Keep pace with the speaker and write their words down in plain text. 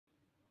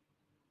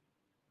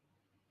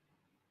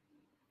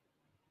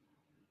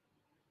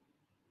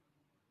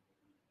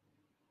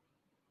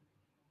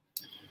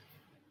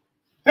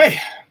Hey,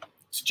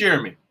 it's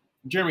Jeremy,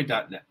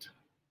 Jeremy.net.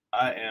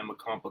 I am a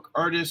comic book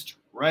artist,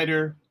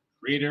 writer,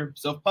 creator,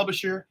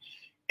 self-publisher,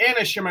 and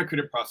I share my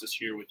creative process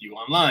here with you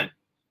online.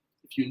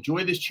 If you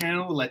enjoy this channel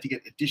and would like to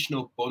get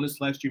additional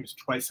bonus live streams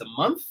twice a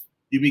month,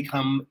 you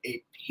become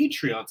a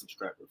Patreon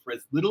subscriber for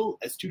as little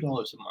as $2 a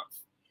month.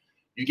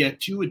 You get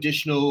 2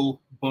 additional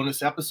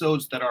bonus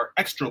episodes that are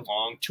extra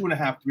long, 2.5,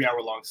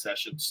 3-hour long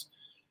sessions.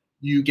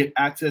 You get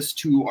access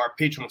to our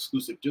Patreon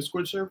exclusive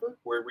Discord server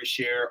where we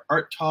share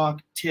art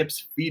talk,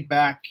 tips,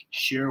 feedback,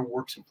 share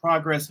works in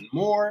progress, and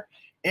more.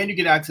 And you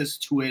get access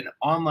to an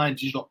online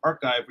digital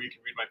archive where you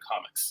can read my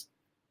comics.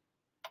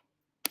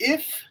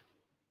 If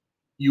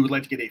you would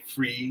like to get a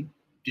free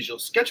digital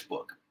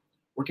sketchbook,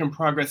 work in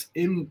progress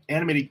in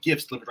animated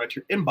GIFs delivered right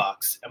to your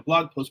inbox, and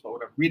blog posts about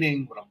what I'm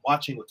reading, what I'm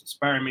watching, what's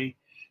inspiring me,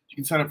 you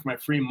can sign up for my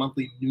free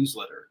monthly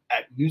newsletter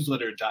at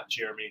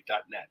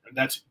newsletter.jeremy.net. And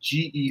that's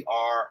Gerimi.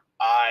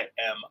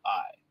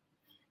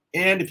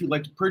 And if you'd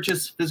like to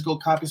purchase physical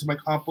copies of my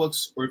comic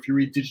books, or if you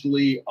read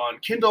digitally on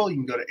Kindle, you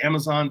can go to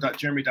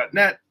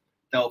amazon.jeremy.net.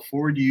 That'll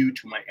forward you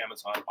to my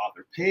Amazon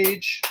author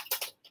page.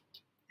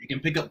 You can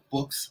pick up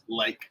books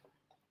like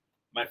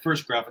my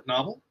first graphic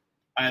novel,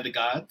 Eye of the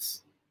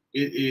Gods.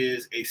 It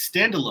is a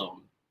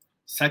standalone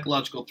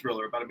psychological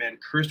thriller about a man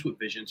cursed with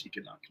visions he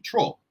cannot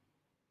control.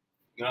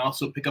 You can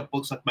also pick up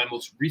books like my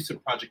most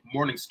recent project,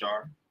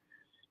 Morningstar.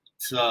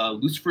 It's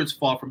Lucifer's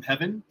Fall from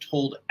Heaven,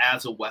 told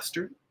as a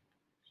Western.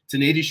 It's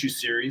an 8-issue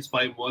series.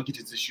 Volume 1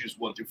 contains issues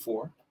 1 through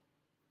 4.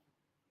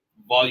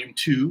 Volume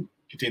 2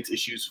 contains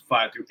issues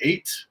 5 through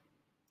 8.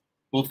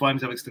 Both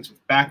volumes have extensive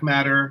back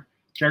matter,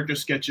 character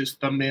sketches,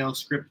 thumbnails,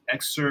 script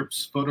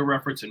excerpts, photo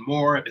reference, and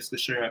more. I basically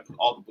show you how to put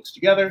all the books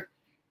together.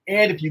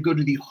 And if you go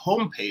to the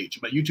homepage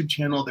of my YouTube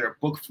channel, there are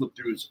book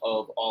flip-throughs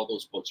of all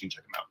those books. You can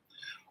check them out.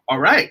 All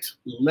right,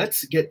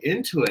 let's get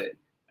into it.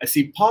 I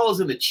see Paul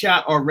is in the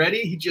chat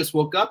already. He just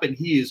woke up and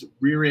he is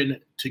rearing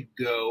to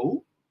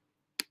go.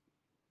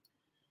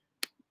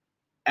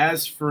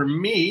 As for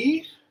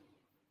me,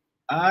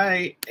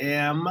 I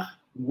am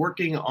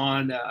working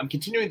on, I'm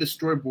continuing the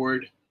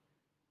storyboard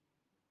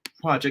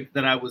project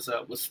that I was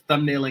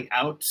thumbnailing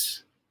out.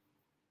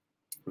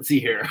 Let's see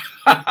here.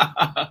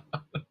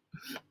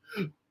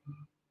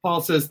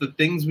 Paul says the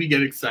things we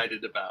get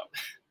excited about.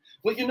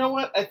 Well, you know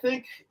what? I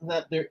think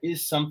that there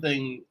is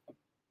something,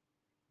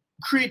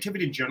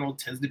 creativity in general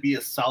tends to be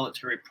a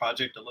solitary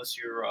project unless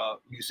you're a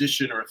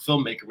musician or a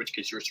filmmaker, in which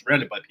case you're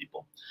surrounded by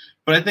people.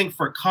 But I think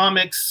for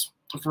comics,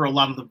 for a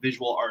lot of the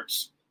visual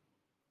arts,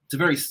 it's a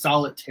very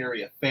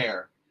solitary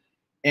affair.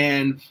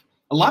 And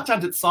a lot of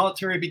times it's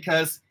solitary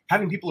because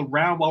having people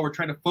around while we're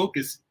trying to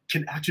focus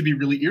can actually be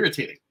really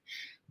irritating.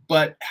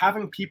 But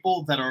having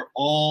people that are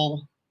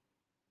all,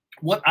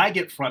 what I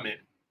get from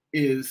it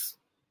is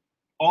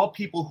all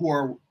people who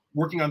are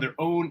working on their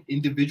own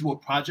individual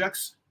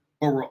projects,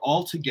 but we're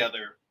all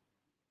together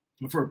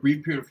for a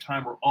brief period of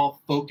time. We're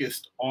all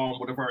focused on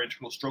whatever our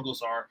internal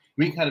struggles are.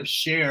 We can kind of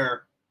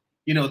share,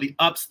 you know, the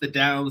ups, the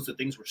downs, the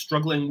things we're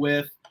struggling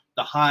with,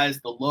 the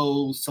highs, the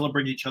lows,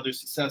 celebrate each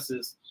other's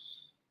successes.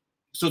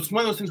 So it's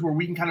one of those things where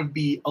we can kind of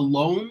be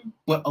alone,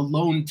 but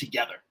alone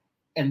together.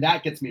 And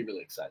that gets me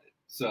really excited.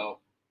 So,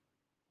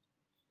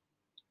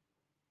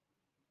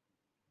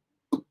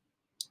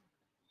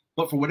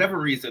 but for whatever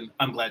reason,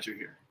 I'm glad you're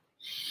here.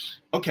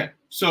 Okay,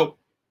 so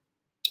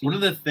one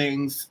of the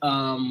things,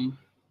 I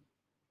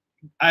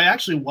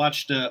actually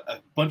watched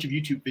a bunch of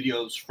YouTube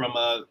videos from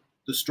the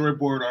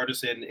storyboard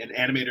artist and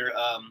animator.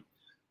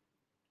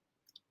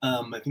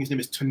 I think his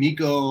name is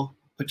Toniko.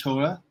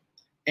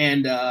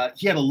 And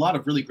he had a lot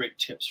of really great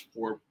tips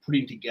for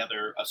putting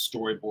together a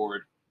storyboard.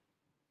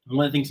 And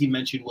one of the things he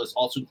mentioned was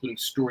also including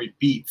story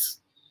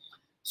beats.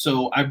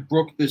 So I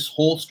broke this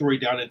whole story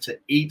down into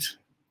 8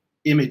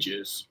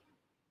 images.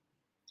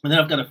 And then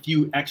I've got a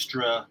few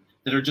extra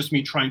that are just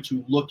me trying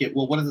to look at,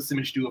 well, what does this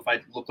image do if I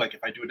look like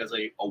if I do it as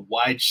a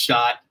wide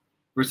shot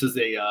versus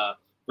a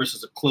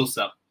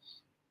close-up?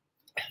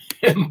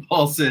 And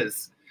Paul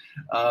says,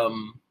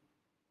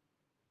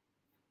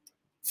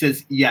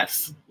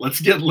 yes, let's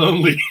get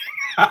lonely.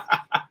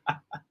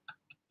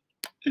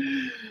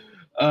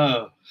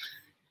 Let's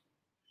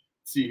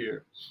see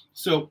here.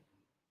 So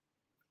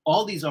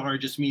all these are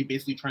just me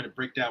basically trying to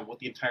break down what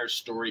the entire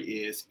story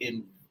is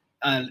in,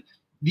 and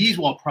these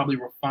will probably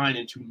refine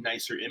into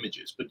nicer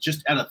images, but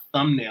just at a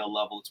thumbnail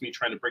level, it's me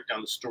trying to break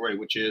down the story,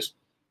 which is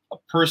a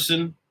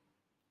person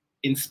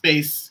in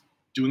space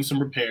doing some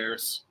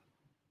repairs.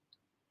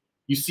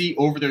 You see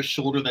over their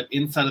shoulder that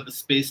inside of the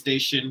space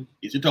station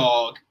is a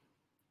dog.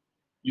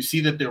 You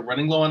see that they're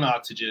running low on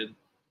oxygen.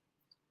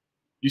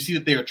 You see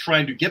that they are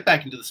trying to get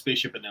back into the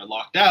spaceship and they're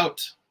locked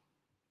out.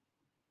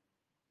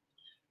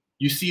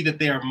 You see that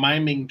they are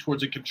miming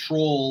towards a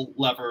control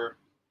lever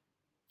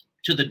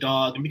to the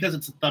dog. And because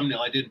it's a thumbnail,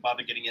 I didn't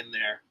bother getting in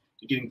there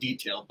and getting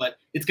detail, but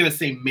it's going to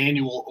say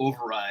manual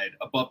override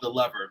above the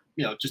lever,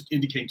 you know, just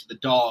indicating to the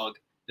dog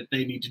that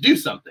they need to do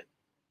something.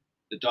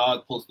 The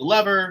dog pulls the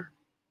lever.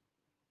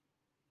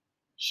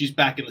 She's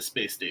back in the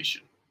space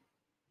station.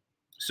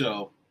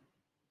 So,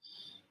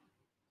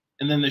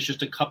 And then there's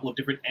just a couple of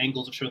different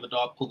angles of showing the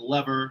dog pull the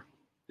lever.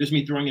 There's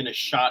me throwing in a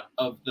shot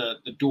of the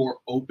door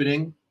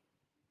opening,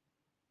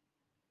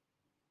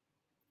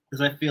 because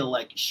I feel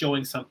like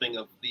showing something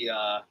of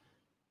the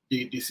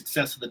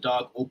success of the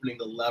dog opening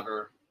the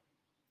lever,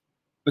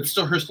 but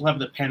still her still having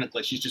the panic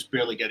like she's just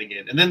barely getting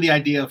in. And then the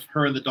idea of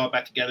her and the dog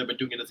back together, but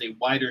doing it as a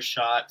wider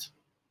shot,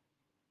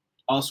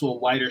 also a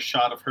wider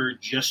shot of her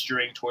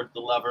gesturing toward the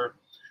lever.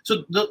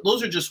 So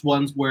those are just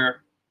ones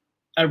where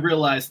I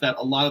realized that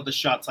a lot of the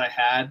shots I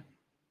had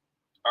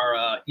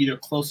are either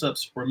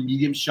close-ups or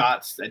medium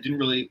shots. I didn't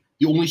really,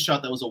 the only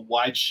shot that was a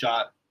wide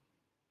shot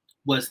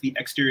was the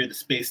exterior of the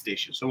space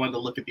station. So I wanted to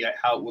look at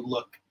how it would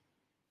look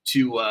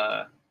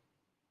to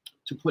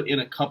put in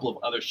a couple of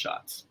other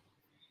shots.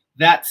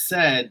 That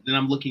said, then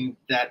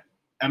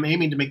I'm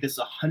aiming to make this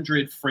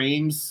 100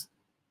 frames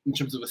in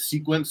terms of a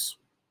sequence.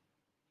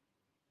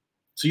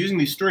 So using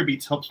these story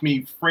beats helps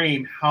me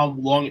frame how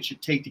long it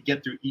should take to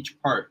get through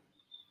each part.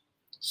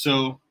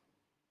 So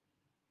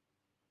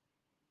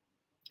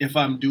if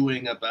I'm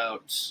doing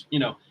about,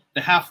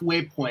 the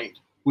halfway point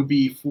would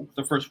be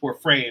the first 4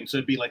 frames. So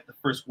it'd be like the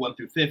first 1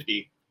 through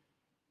 50,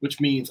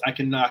 which means I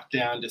can knock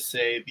down to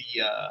say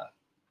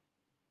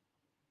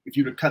if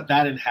you were to cut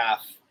that in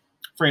half,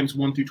 frames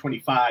 1 through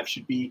 25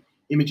 should be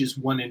images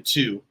 1 and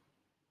 2.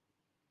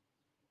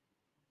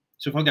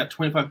 So if I've got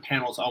 25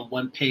 panels on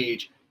one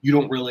page, you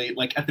don't really,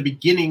 like at the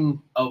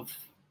beginning of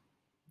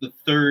the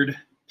 3rd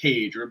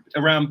page or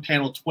around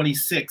panel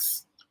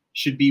 26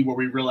 should be where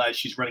we realize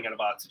she's running out of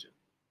oxygen.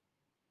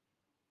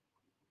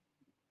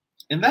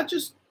 And that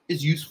just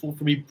is useful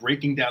for me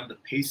breaking down the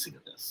pacing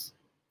of this.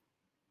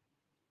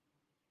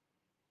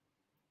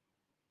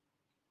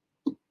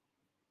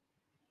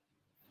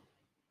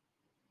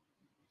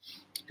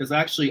 Because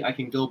actually I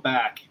can go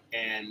back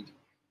and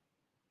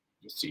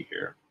let's see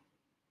here.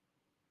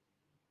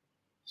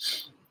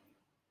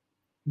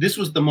 This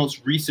was the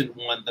most recent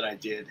one that I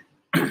did.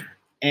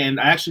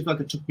 And I actually felt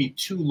like it took me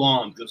too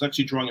long because I was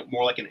actually drawing it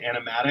more like an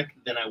animatic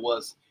than I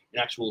was an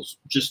actual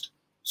just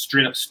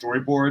straight up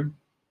storyboard.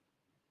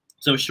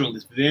 So I was showing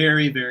this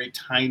very, very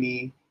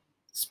tiny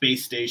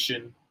space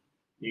station.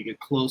 You get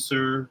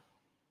closer,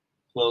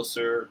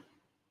 closer,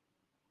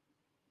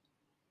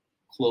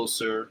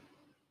 closer.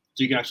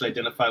 So you can actually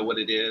identify what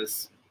it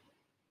is.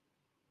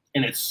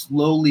 And it's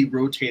slowly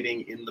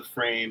rotating in the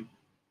frame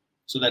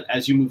so that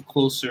as you move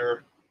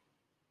closer,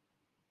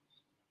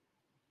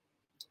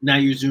 now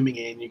you're zooming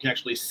in, you can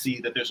actually see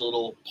that there's a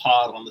little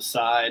pod on the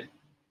side.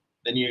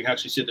 Then you can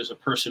actually see there's a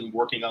person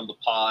working on the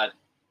pod.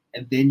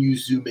 And then you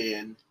zoom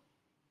in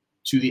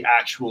to the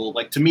actual,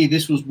 like to me,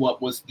 this was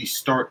what was the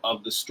start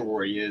of the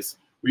story, is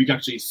where you can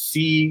actually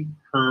see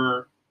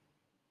her,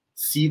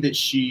 see that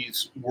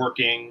she's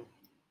working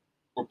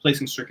or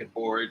placing circuit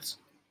boards.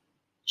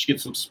 She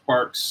gets some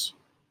sparks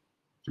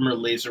from her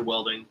laser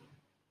welding,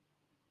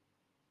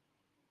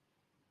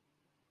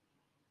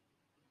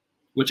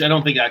 which I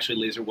don't think actually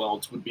laser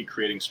welds would be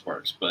creating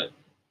sparks, but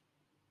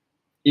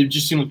it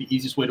just seemed like the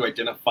easiest way to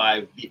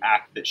identify the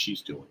act that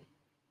she's doing.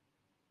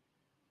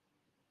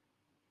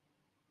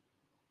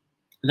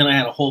 And then I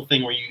had a whole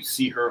thing where you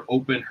see her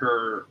open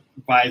her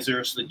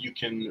visor so that you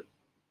can,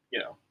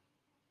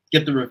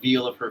 get the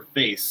reveal of her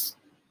face.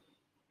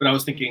 But I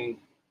was thinking,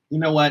 you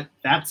know what?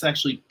 That's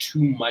actually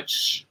too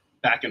much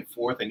back and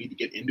forth. I need to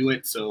get into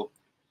it. So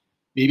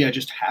maybe I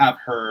just have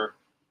her,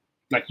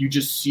 like you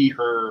just see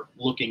her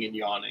looking and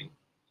yawning.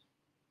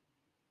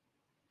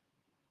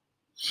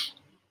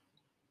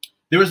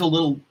 There was a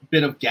little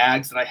bit of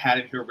gags that I had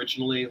in here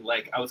originally.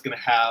 Like I was going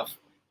to have,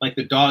 like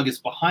the dog is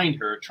behind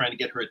her trying to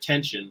get her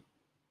attention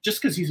just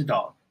because he's a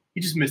dog.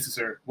 He just misses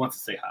her, wants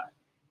to say hi.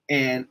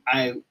 And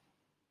I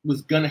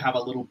was going to have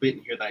a little bit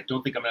in here that I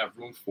don't think I'm going to have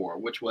room for,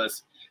 which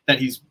was that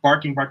he's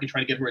barking, trying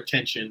to get her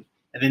attention.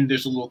 And then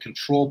there's a little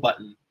control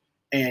button.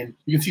 And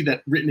you can see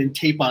that written in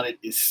tape on it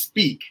is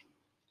speak.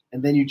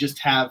 And then you just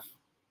have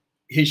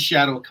his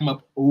shadow come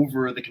up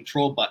over the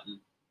control button.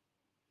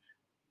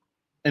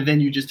 And then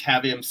you just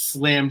have him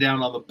slam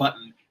down on the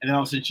button. And then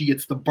all of a sudden she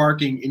gets the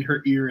barking in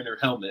her ear and her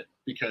helmet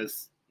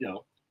because,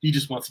 he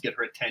just wants to get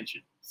her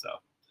attention. So,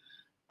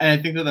 and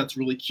I think that that's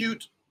really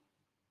cute.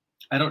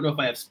 I don't know if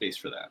I have space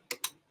for that.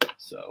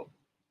 So.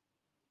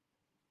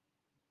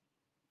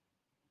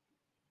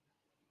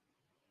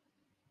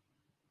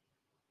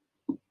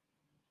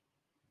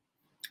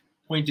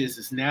 Point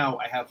is now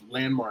I have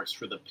landmarks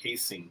for the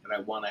pacing that I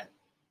want to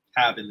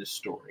have in this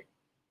story.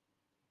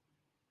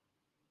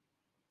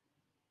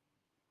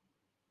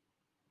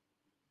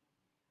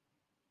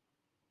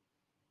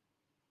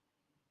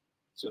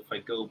 So if I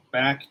go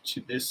back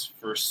to this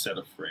first set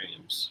of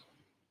frames,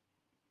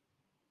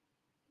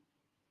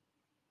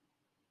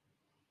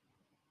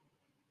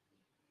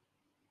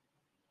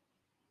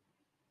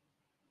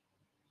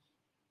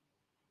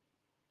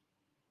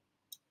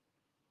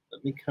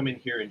 let me come in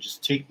here and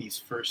just take these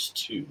first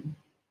 2.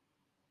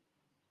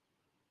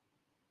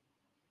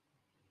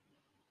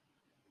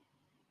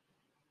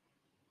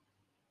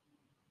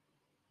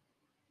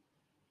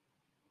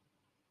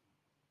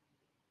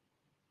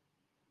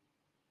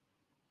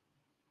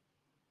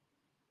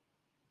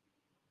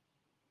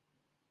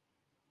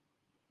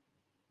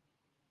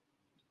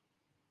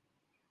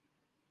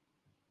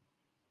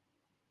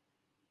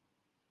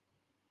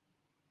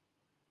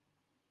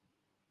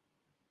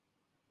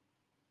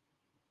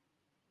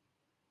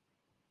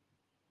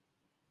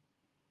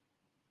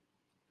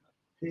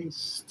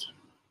 paste.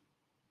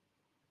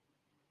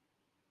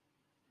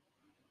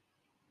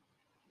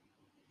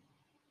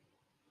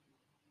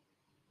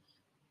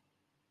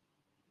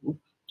 Oop,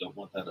 don't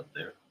want that up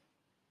there.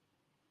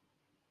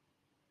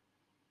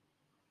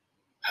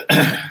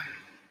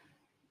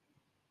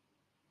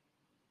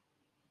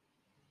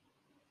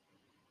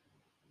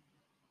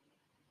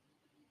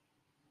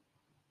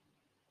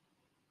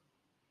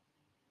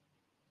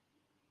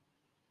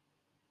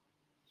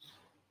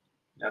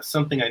 Now,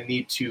 something I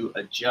need to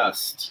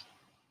adjust.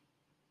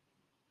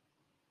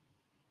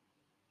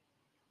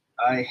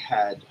 I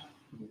had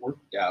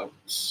worked out,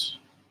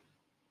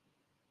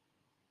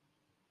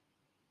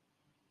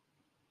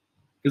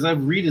 because I've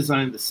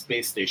redesigned the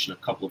space station a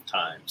couple of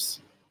times.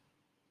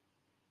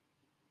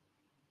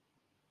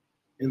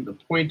 And the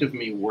point of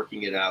me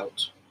working it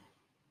out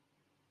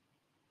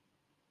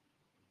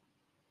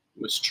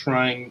was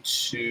trying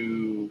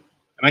to,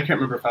 and I can't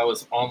remember if I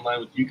was online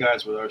with you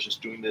guys or whether I was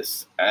just doing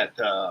this at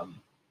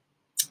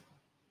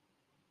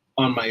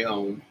on my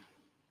own,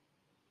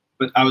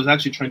 but I was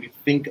actually trying to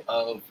think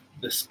of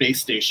the space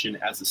station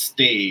as a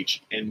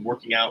stage and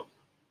working out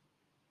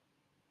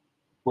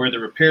where the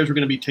repairs were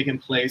going to be taking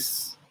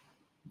place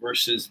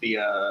versus the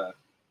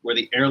where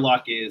the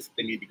airlock is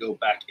they need to go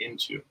back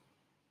into.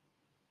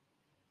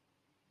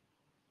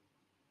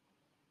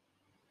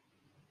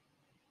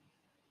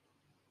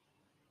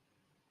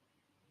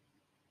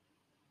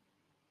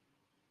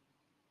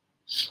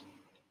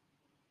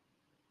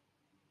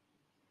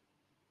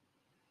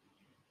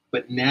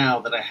 But now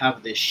that I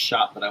have this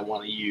shot that I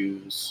want to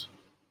use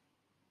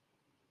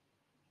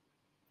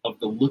of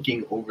the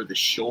looking over the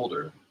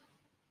shoulder,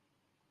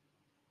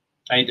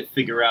 I had to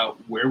figure out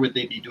where would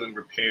they be doing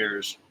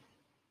repairs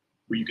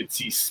where you could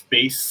see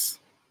space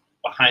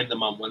behind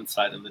them on one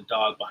side and the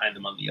dog behind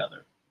them on the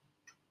other.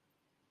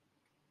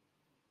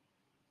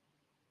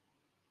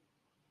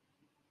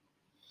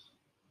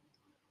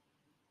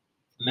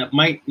 And that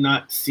might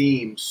not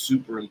seem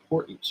super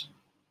important,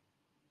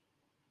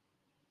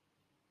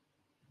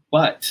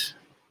 but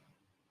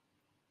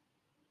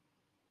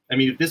I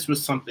mean, if this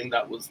was something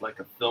that was like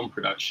a film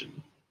production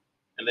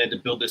and they had to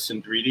build this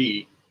in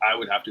 3D, I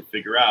would have to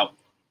figure out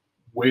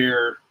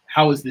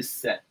how is this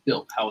set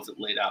built? How is it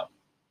laid out?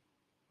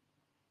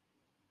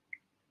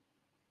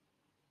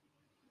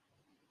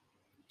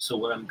 So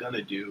what I'm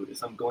gonna do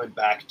is I'm going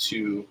back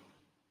to,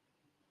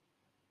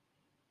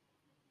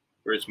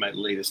 where's my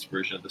latest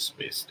version of the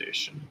space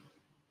station?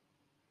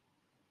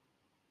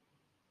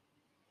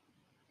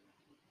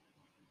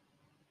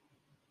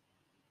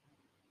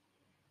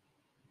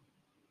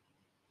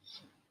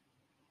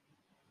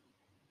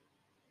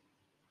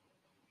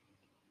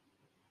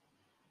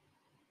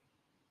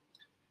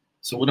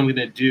 So what I'm going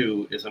to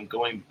do is I'm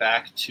going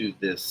back to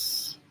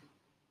this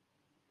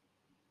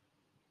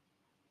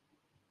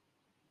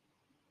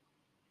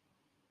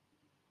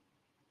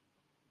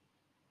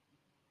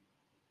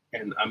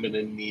and I'm going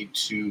to need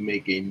to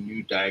make a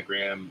new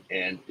diagram,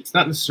 and it's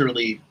not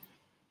necessarily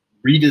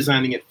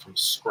redesigning it from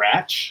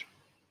scratch,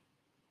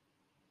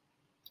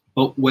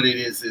 but what it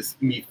is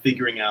me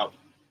figuring out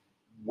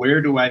where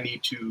do I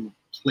need to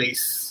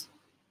place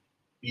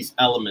these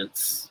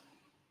elements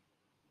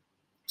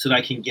so that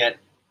I can get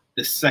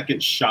the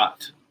second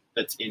shot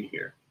that's in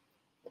here.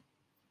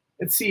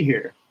 Let's see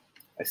here.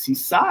 I see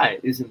Sai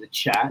is in the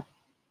chat.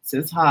 It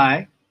says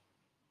hi.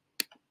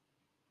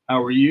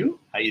 How are you?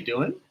 How you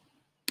doing?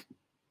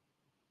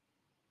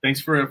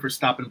 Thanks for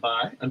stopping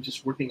by. I'm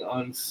just working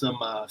on some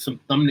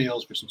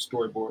thumbnails for some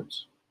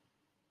storyboards.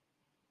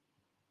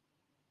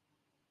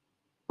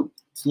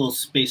 It's a little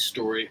space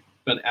story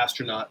about an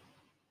astronaut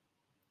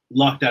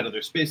locked out of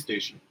their space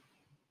station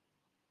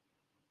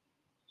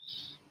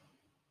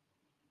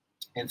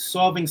and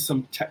solving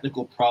some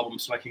technical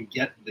problems so I can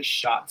get the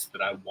shots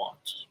that I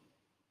want.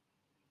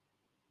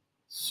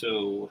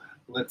 So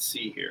let's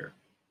see here.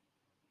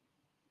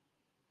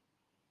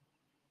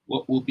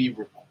 What will be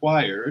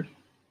required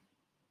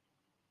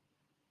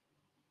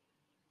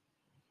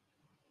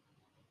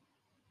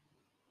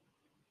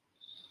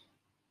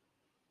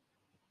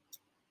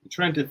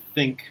trying to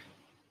think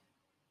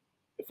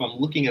if I'm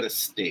looking at a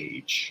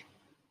stage,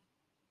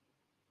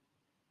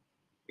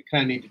 I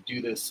kind of need to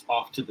do this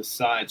off to the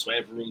side so I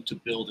have room to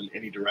build in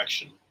any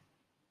direction.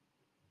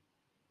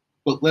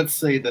 But let's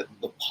say that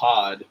the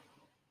pod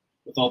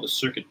with all the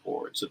circuit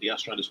boards that the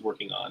astronaut is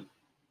working on,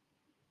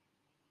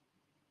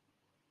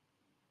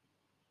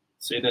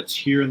 say that's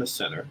here in the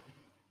center.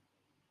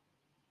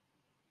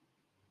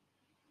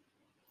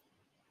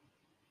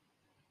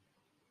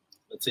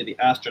 Let's say the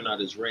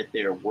astronaut is right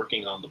there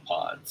working on the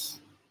pods.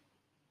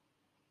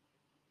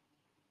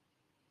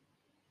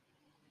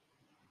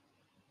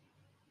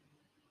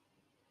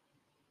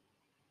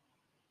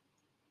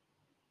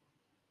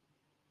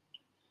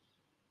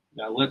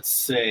 Now let's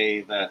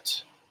say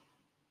that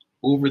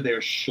over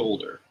their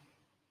shoulder,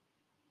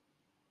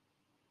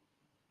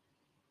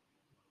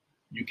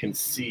 you can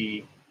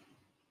see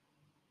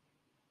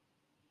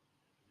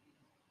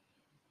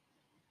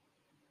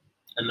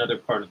another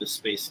part of the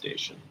space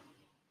station.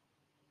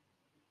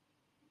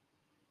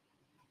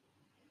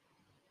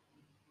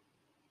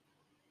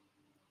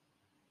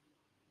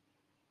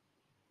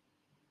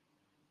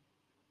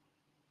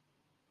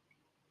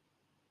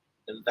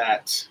 And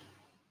that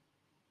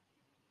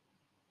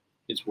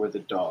is where the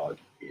dog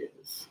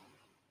is.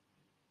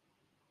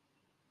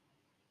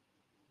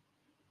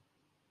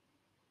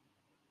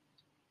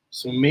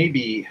 So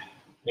maybe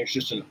there's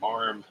just an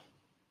arm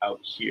out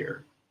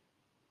here.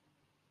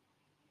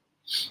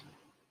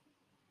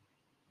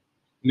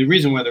 And the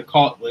reason why they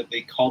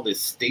call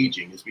this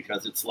staging is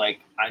because it's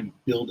like I'm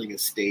building a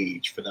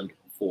stage for them to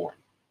perform.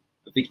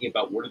 I'm thinking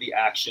about what are the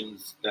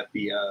actions that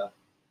the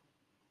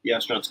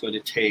astronaut's going to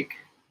take.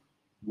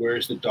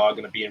 Where's the dog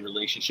going to be in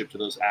relationship to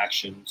those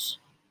actions?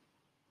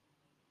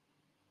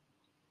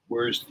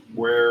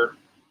 Where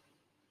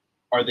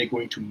are they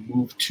going to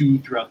move to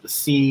throughout the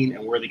scene,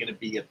 and where are they going to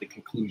be at the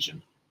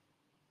conclusion?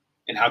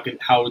 And how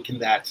can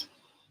that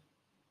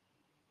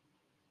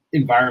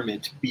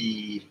environment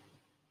be?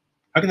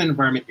 How can that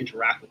environment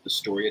interact with the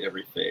story at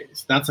every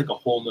phase? That's like a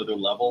whole nother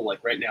level.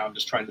 Like right now, I'm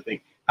just trying to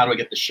think, how do I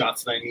get the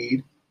shots that I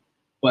need?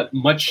 But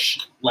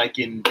much like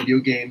in video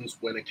games,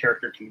 when a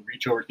character can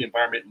reach over to the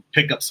environment and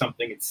pick up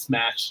something and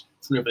smash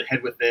somebody over the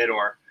head with it,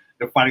 or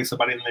they're fighting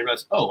somebody and they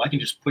realize, oh, I can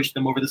just push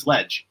them over this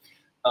ledge.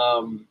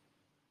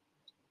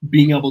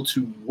 Being able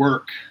to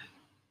work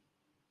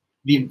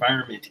the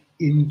environment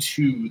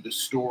into the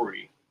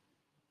story.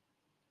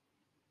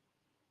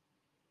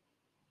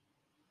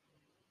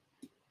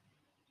 I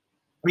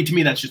mean, to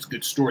me, that's just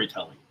good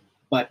storytelling.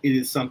 But it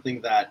is something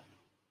that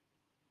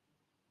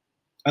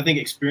I think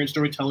experienced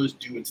storytellers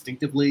do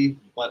instinctively,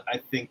 but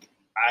I think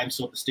I'm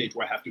still at the stage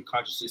where I have to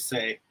consciously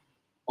say,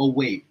 oh,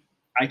 wait,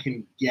 I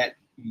can get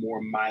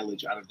more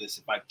mileage out of this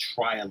if I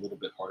try a little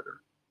bit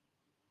harder.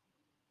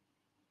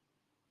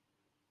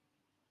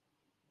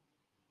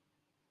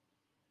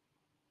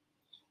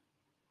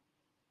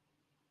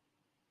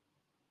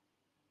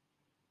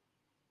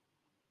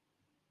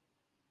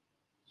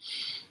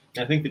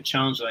 I think the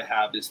challenge that I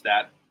have is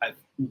that I've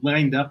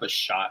lined up a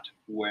shot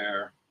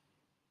where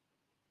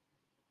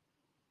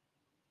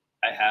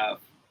I have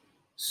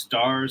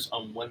stars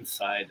on one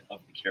side of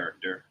the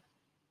character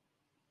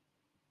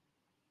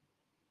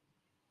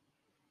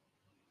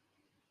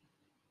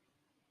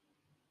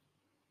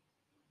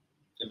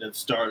and then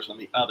stars on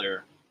the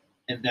other,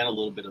 and then a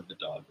little bit of the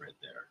dog right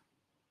there.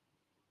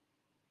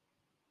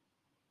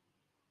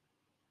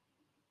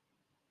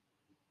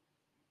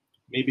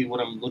 Maybe what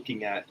I'm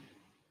looking at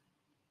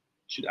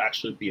should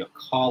actually be a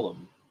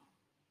column.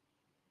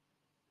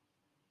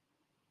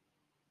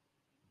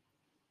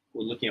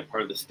 We're looking at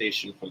part of the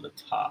station from the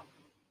top.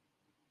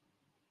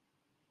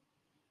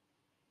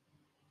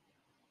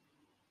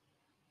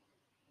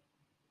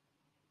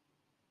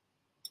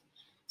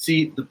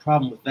 See, the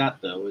problem with that,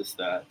 though, is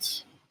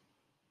that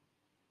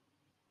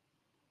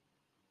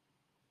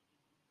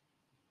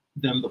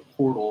then the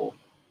portal,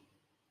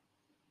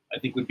 I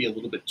think, would be a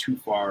little bit too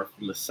far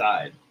from the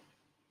side,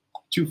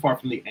 too far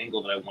from the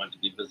angle that I want to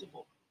be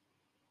visible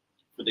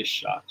for this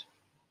shot.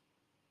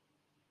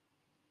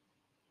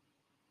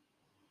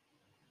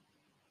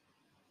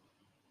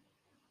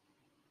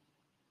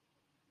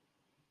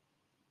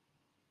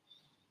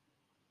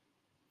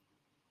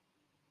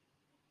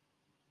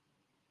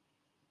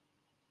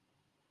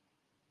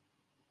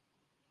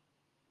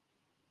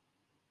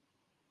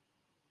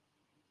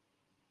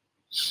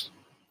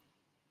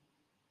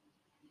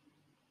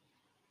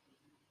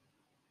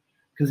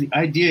 Because the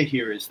idea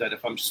here is that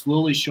if I'm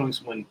slowly showing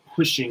someone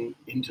pushing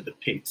into the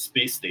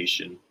space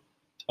station,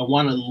 I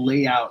want to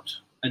lay out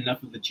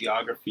enough of the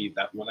geography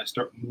that when I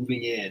start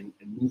moving in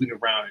and moving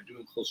around and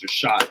doing closer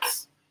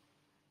shots,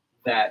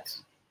 that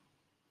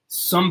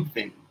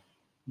something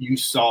you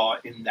saw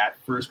in that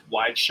first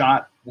wide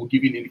shot will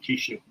give you an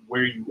indication of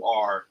where you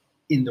are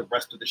in the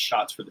rest of the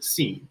shots for the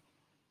scene.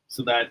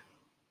 So that,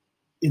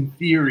 in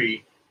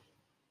theory,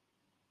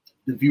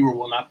 the viewer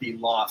will not be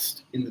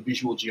lost in the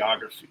visual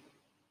geography.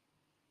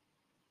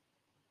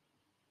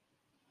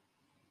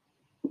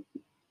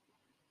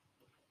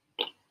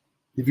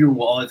 The viewer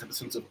will always have a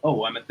sense of,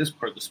 oh, I'm at this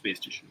part of the space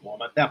station. Well,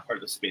 I'm at that part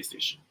of the space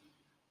station.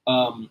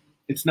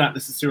 It's not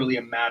necessarily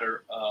a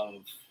matter of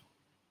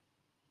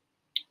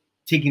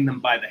taking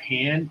them by the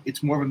hand.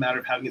 It's more of a matter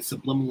of having it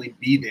subliminally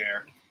be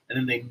there, and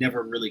then they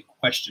never really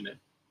question it.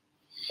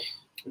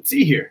 Let's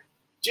see here.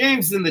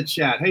 James is in the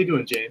chat. How you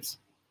doing, James?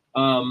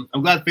 I'm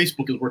glad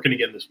Facebook is working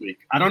again this week.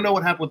 I don't know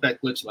what happened with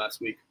that glitch last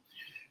week.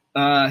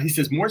 He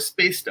says, more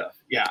space stuff.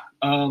 Yeah.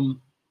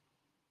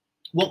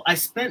 Well, I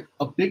spent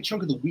a big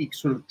chunk of the week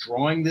sort of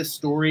drawing this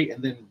story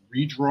and then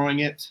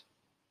redrawing it.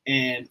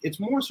 And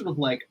it's more sort of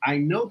like, I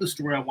know the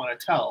story I want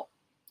to tell.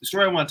 The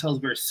story I want to tell is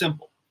very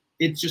simple.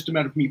 It's just a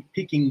matter of me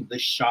picking the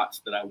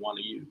shots that I want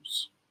to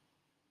use.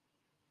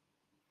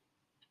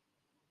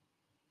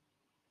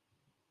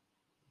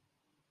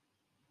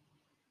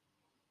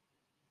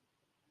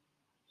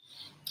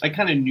 I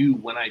kind of knew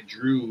when I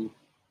drew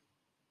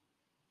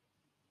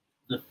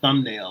the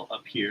thumbnail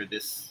up here,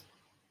 this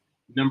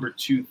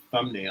 #2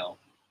 thumbnail,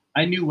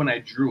 I knew when I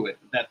drew it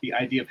that the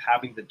idea of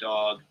having the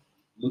dog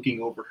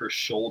looking over her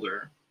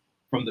shoulder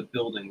from the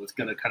building was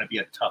going to kind of be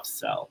a tough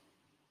sell.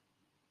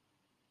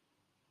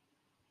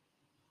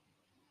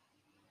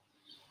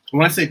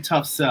 When I say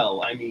tough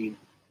sell, I mean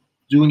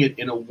doing it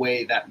in a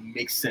way that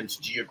makes sense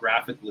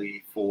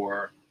geographically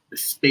for the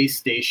space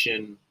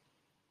station,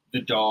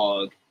 the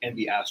dog, and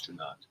the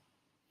astronaut.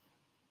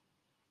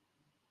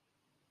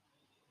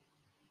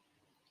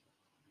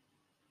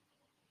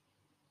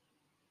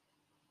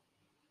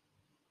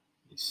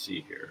 Let me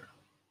see here.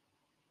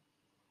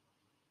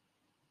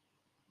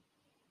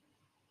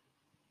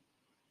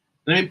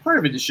 I mean, part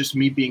of it is just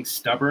me being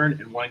stubborn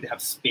and wanting to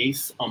have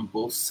space on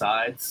both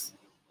sides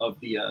of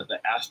the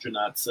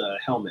astronaut's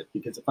helmet.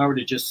 Because if I were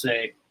to just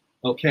say,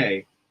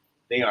 okay,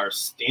 they are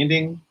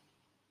standing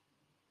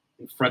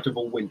in front of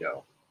a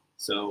window.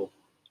 So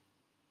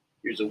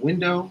here's a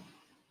window,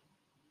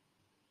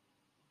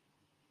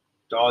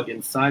 dog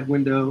inside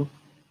window,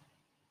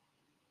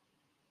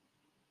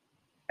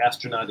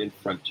 astronaut in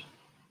front.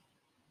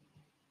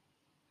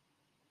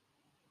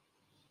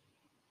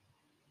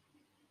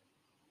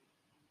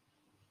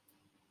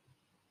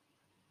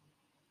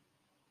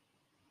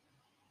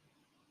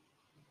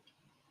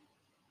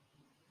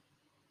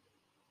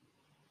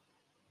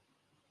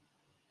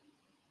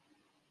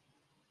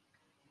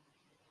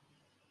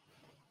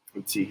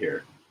 Let's see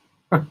here.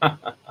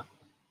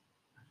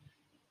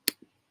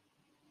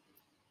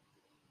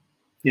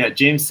 Yeah,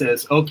 James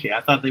says, okay,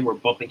 I thought they were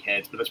bumping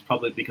heads, but that's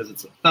probably because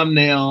it's a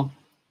thumbnail.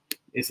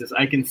 It says,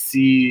 I can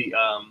see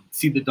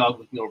the dog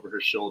looking over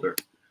her shoulder.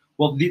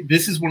 Well,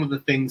 this is one of the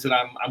things that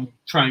I'm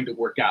trying to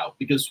work out,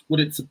 because what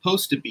it's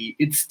supposed to be,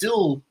 it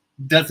still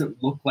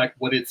doesn't look like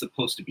what it's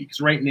supposed to be.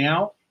 Because right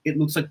now, it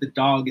looks like the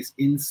dog is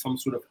in some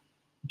sort of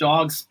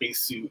dog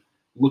spacesuit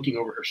looking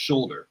over her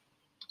shoulder.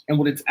 And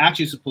what it's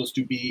actually supposed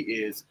to be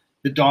is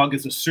the dog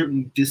is a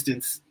certain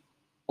distance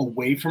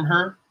away from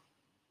her,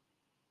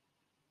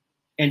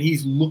 and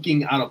he's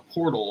looking out a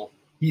portal.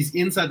 He's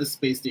inside the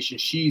space station.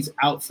 She's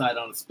outside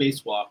on a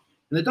spacewalk.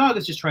 And the dog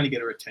is just trying to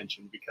get her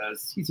attention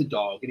because he's a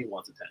dog and he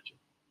wants attention.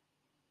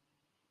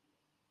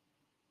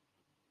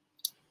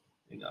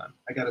 Hang on.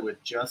 I got to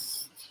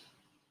adjust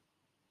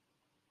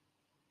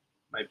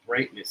my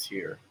brightness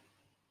here.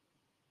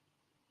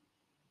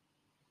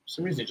 For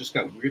some reason, it just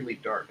got weirdly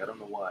dark. I don't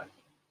know why.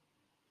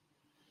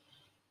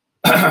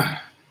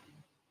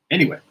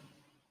 Anyway.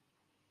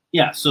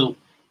 Yeah, so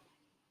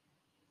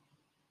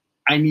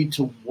I need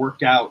to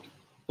work out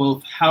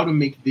both how to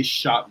make this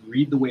shot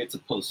read the way it's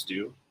supposed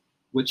to,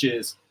 which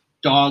is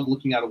dog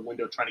looking out a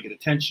window trying to get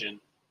attention,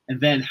 and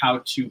then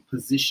how to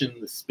position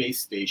the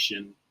space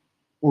station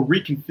or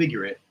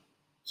reconfigure it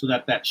so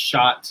that that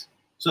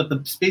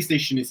the space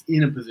station is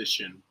in a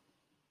position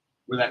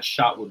where that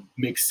shot would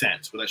make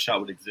sense, where that shot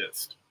would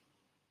exist.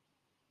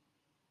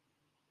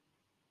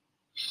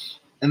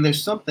 And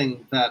there's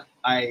something that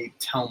I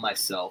tell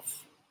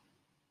myself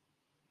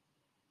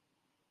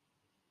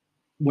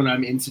when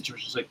I'm in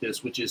situations like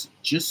this, which is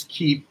just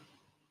keep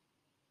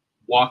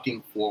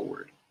walking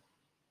forward.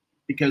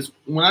 Because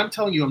when I'm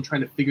telling you I'm trying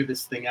to figure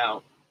this thing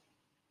out,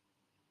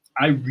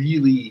 I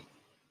really,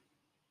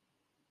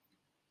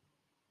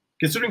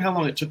 considering how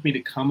long it took me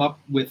to come up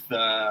with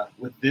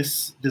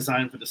this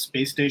design for the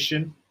space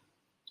station,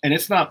 and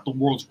it's not the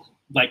world's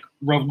like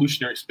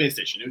revolutionary space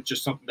station, it was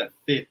just something that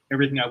fit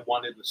everything I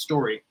wanted in the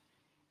story.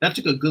 That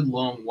took a good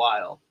long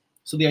while.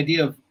 So the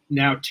idea of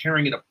now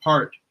tearing it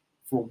apart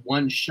for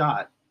one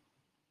shot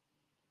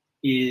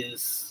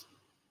is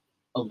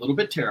a little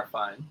bit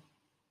terrifying,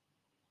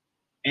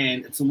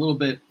 and it's a little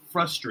bit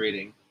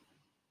frustrating.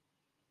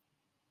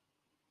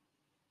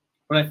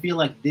 But I feel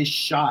like this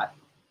shot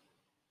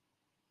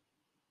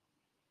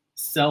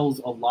sells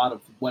a lot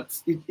of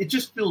it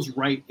just feels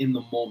right in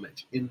the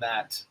moment, in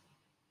that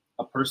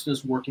a person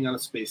is working on a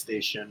space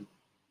station,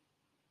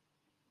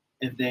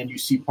 and then you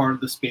see part of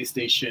the space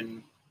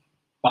station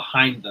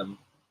behind them,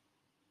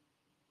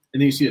 and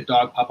then you see a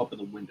dog pop up in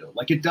the window.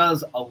 Like, it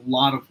does a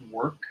lot of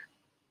work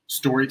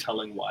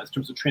storytelling wise in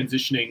terms of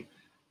transitioning.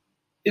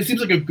 It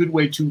seems like a good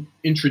way to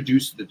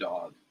introduce the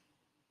dog.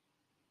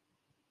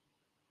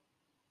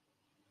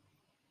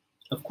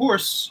 Of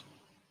course,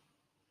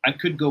 I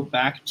could go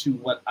back to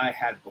what I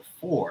had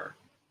before,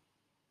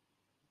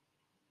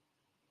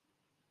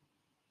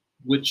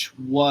 which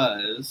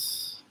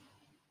was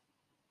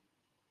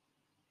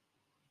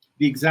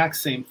the exact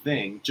same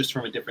thing, just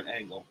from a different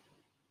angle.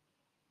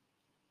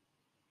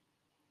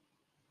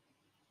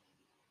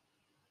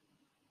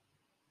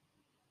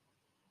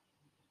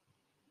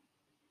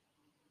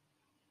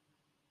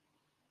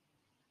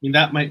 I mean,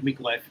 that might make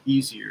life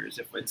easier, is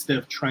if instead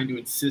of trying to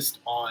insist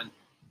on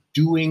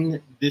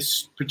doing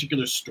this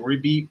particular story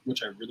beat,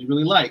 which I really,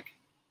 really like,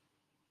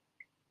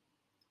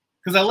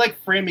 because I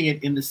like framing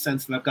it in the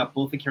sense that I've got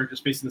both the characters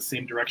facing the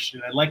same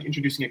direction, and I like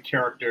introducing a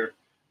character.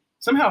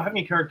 Somehow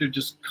having a character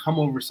just come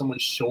over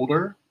someone's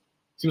shoulder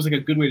seems like a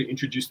good way to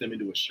introduce them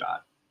into a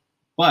shot.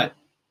 But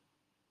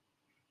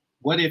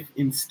what if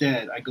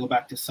instead I go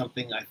back to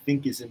something I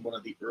think is in one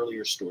of the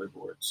earlier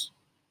storyboards,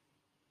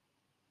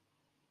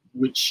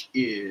 which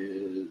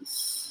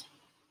is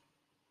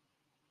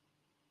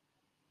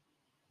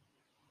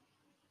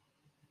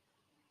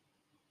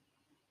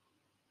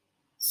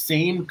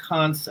same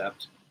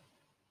concept,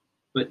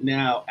 but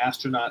now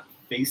astronaut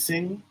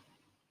facing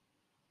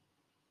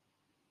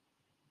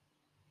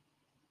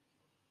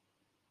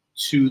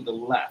to the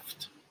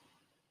left.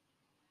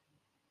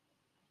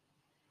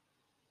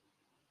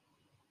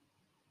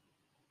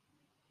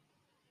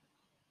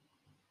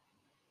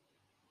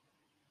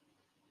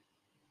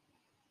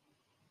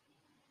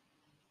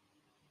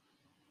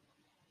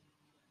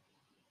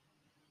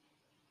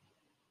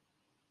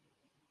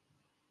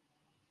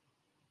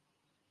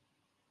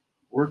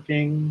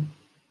 Working.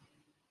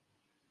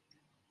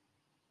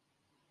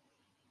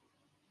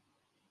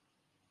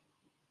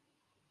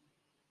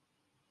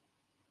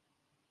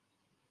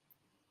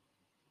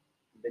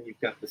 Then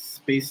you've got the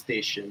space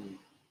station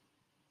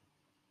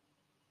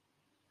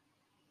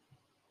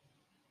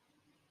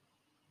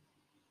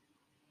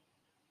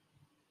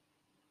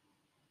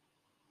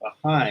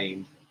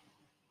behind.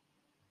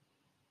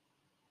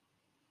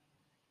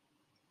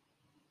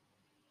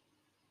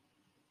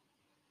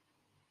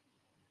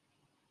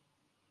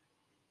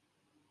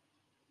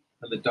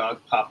 And the dog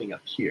popping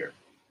up here.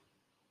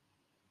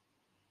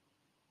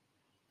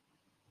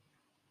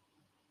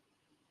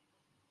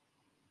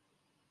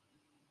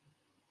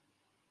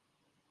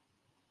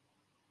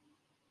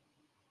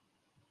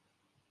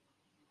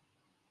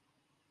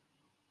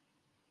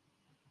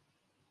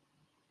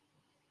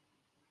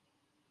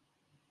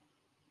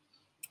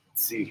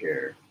 Let's see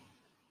here.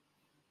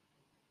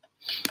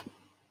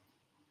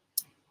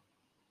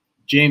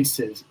 James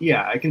says,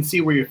 yeah, I can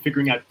see where you're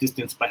figuring out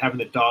distance by having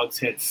the dog's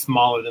head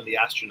smaller than the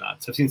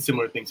astronauts. I've seen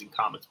similar things in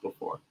comics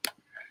before.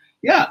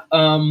 Yeah,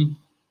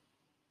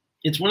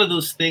 it's one of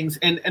those things.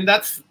 And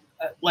that's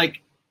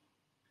like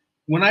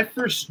when I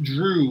first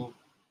drew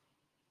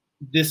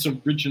this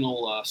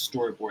original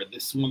storyboard,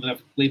 this one that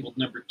I've labeled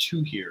number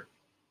 2 here,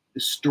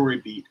 this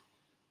story beat,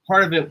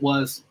 part of it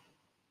was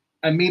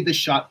I made the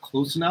shot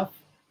close enough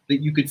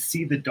that you could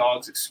see the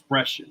dog's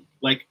expression.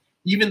 Like,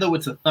 even though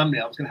it's a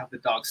thumbnail, I was going to have the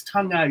dog's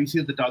tongue out. You see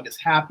that the dog is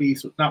happy.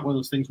 So it's not one of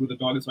those things where the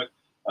dog is like,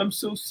 I'm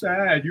so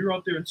sad. You're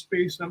out there in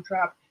space and I'm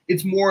trapped.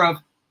 It's more of,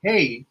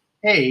 hey,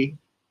 hey,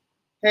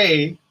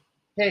 hey,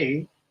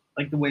 hey,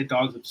 like the way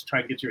dogs would just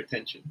try to get your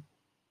attention.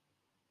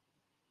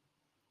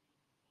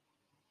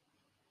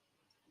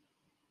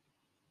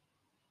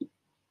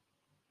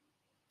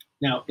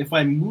 Now, if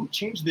I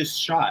change this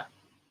shot,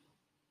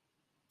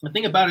 the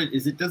thing about it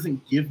is it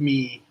doesn't give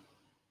me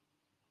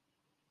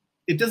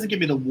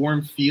the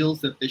warm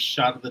feels that this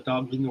shot of the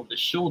dog leaning over the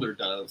shoulder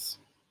does.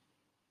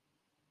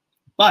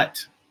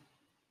 But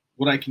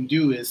what I can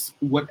do is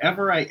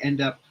whatever I end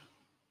up,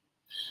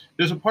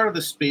 there's a part of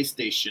the space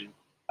station.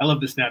 I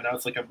love this now. Now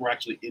it's like we're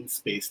actually in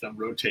space and I'm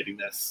rotating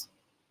this.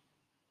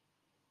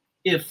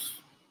 If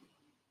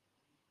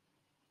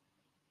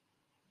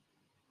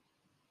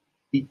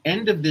the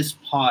end of this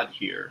pod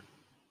here,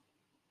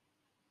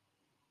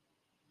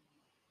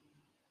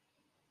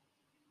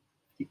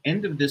 the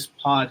end of this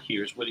pod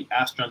here is where the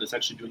astronaut is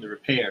actually doing the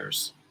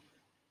repairs.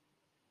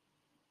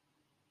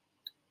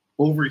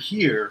 Over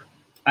here,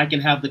 I can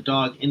have the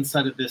dog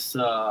inside of this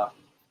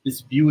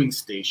this viewing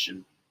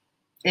station,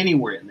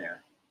 anywhere in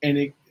there, and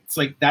it's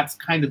like that's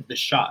kind of the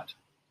shot.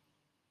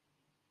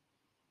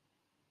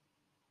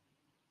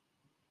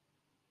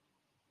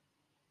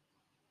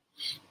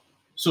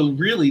 So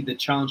really, the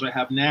challenge I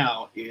have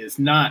now is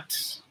not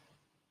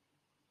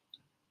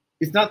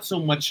so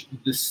much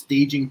the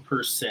staging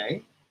per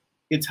se.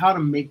 It's how to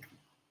make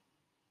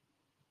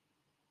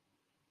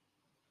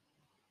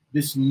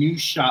this new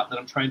shot that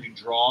I'm trying to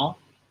draw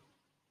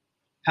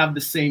have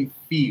the same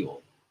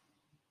feel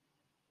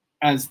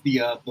as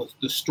the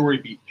story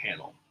beat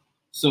panel.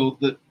 So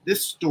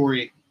this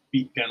story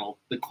beat panel,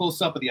 the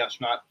close up of the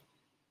astronaut,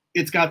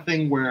 it's got a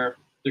thing where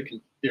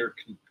they're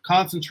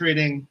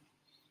concentrating.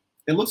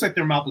 It looks like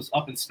their mouth is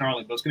up and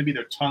snarling, but it's going to be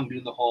their tongue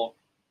doing the whole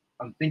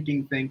I'm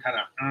thinking thing, kind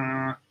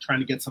of trying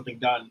to get something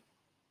done.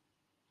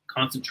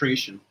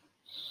 Concentration.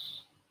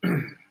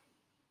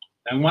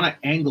 I want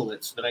to angle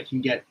it so that I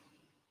can get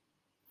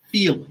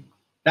feeling.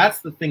 That's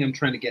the thing I'm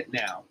trying to get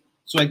now.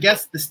 So I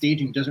guess the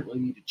staging doesn't really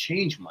need to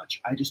change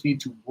much. I just need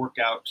to work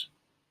out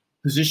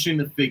positioning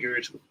the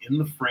figures within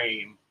the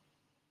frame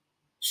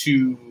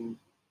to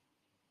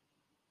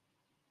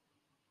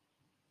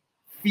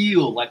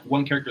feel like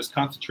one character is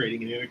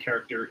concentrating and the other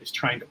character is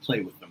trying to play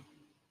with them.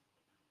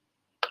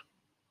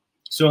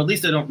 So at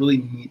least I don't really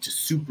need to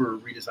super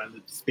redesign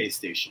the space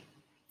station.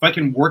 If I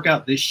can work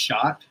out this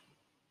shot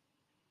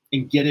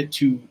and get it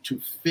to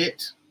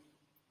fit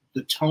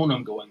the tone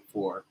I'm going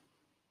for,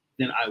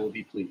 then I will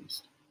be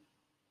pleased.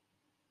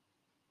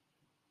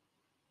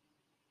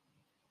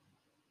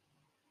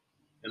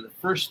 And the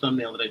first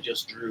thumbnail that I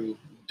just drew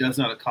does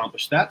not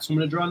accomplish that, so I'm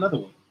going to draw another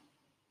one.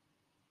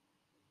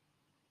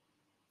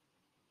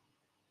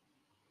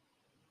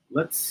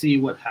 Let's see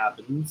what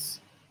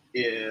happens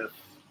if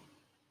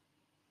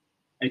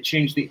I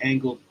change the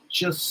angle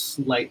just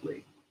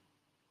slightly.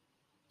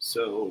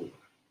 So,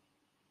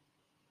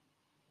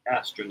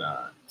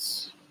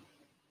 astronauts.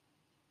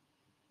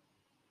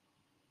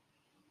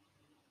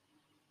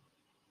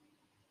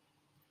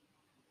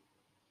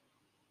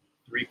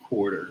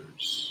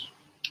 Three-quarters.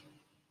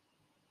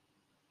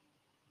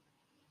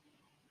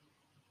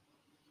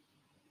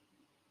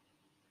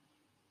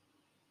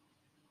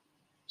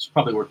 It's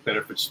probably work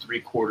better if it's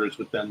 3/4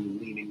 with them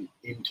leaning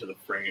into the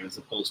frame as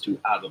opposed to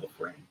out of the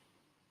frame.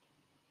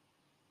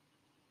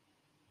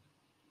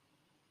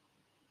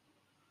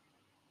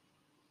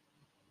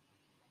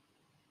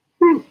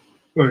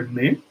 Pardon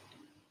me.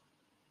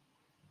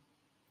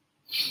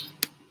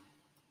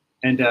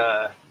 And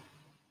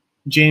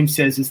James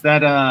says, is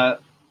that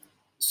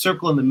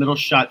circle in the middle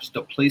shot just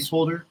a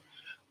placeholder?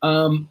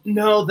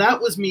 No,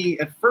 that was me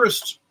at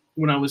first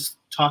when I was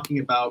talking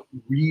about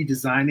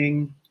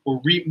redesigning or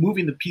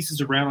moving the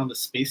pieces around on the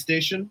space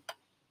station.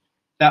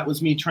 That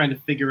was me trying to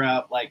figure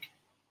out, like,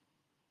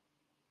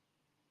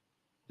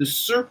 the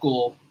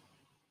circle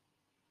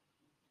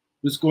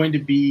was going to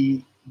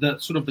be the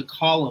sort of the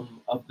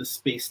column of the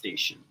space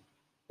station.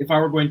 If I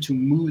were going to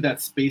move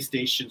that space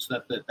station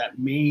so that that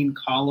main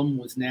column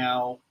was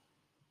now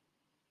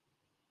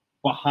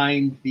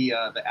behind the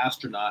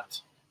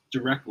astronaut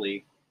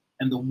directly,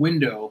 and the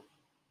window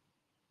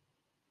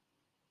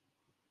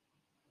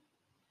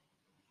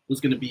was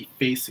going to be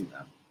facing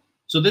them.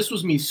 So this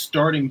was me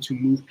starting to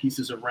move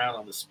pieces around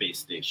on the space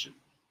station.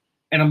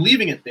 And I'm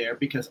leaving it there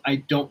because I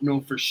don't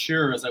know for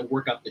sure as I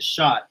work out the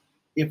shot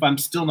if I'm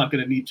still not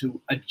going to need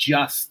to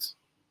adjust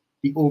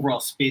the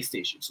overall space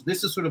station. So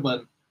this is sort of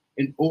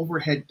an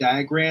overhead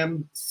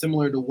diagram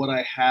similar to what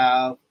I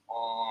have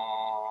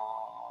on,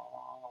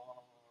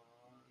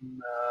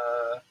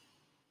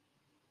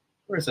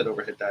 where is that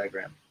overhead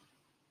diagram?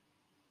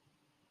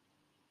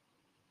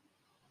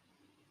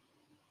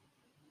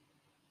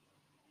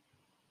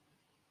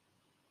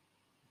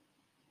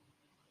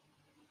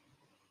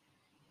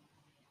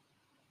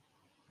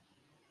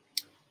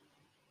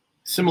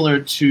 Similar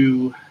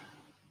to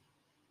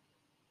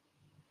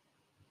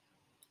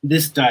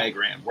this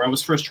diagram, where I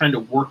was first trying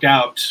to work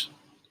out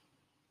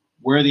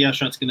where the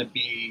astronaut's going to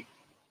be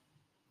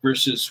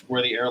versus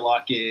where the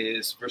airlock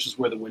is versus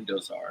where the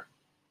windows are.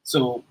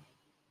 So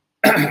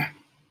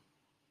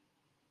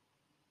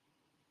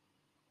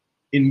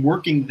in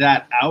working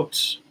that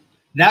out,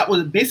 that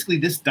was basically,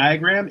 this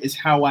diagram is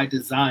how I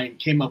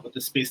came up with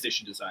the space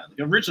station design. Like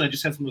originally, I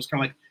just had something that was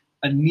kind of like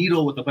a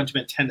needle with a bunch of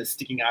antennas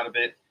sticking out of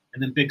it,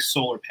 and then big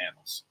solar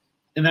panels.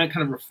 And then I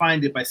kind of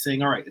refined it by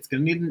saying, all right, it's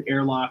going to need an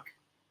airlock.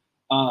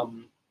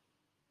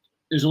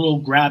 There's a little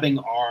grabbing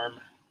arm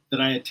that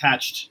I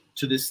attached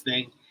to this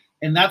thing.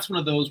 And that's one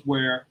of those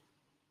where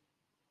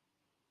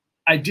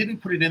I didn't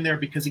put it in there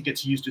because it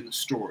gets used in the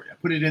story. I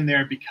put it in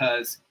there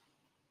because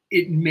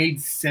it made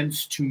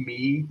sense to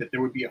me that there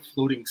would be a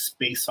floating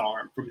space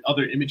arm from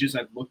other images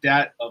I've looked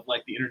at of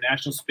like the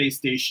International Space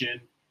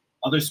Station,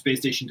 other space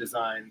station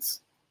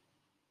designs.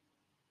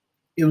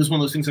 It was one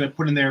of those things that I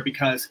put in there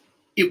because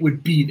it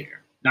would be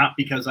there, not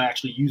because I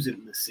actually use it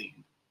in the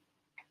scene.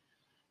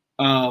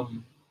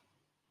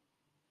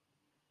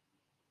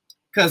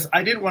 Because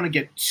I didn't want to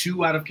get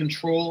too out of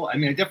control. I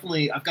mean,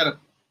 I've got a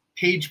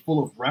page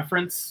full of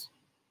reference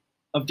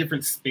of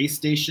different space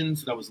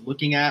stations that I was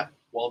looking at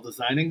while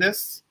designing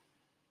this.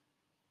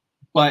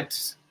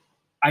 But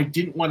I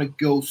didn't want to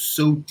go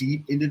so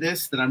deep into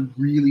this that I'm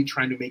really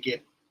trying to make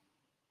it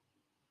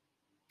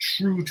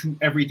true to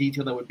every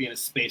detail that would be in a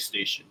space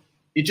station.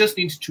 It just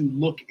needs to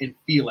look and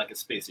feel like a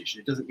space station.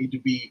 It doesn't need to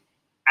be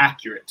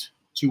accurate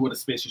to what a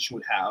space station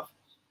would have.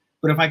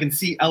 But if I can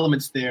see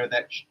elements there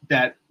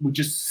that would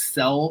just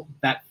sell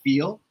that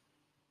feel,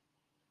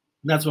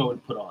 that's what I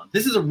would put on.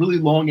 This is a really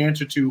long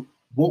answer to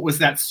what was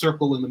that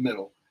circle in the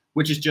middle,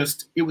 which is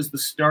just, it was the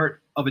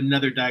start of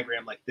another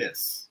diagram like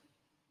this.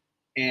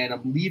 And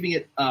I'm leaving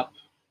it up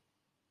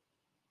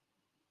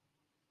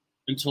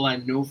until I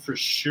know for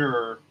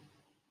sure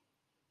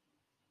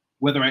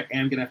whether I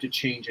am going to have to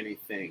change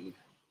anything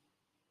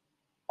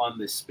on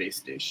this space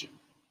station.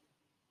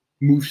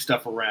 Move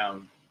stuff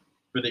around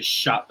for this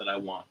shot that I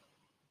want.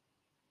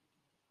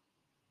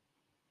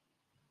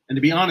 And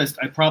to be honest,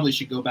 I probably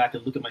should go back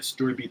and look at my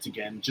story beats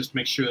again, just to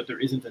make sure that there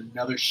isn't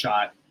another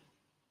shot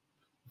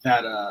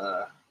that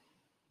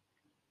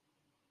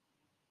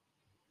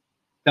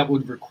that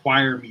would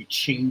require me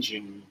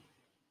changing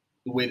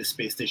the way the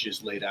space station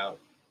is laid out.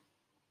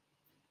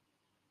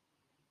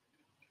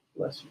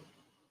 Bless you.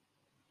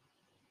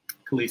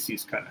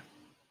 Khaleesi's kind of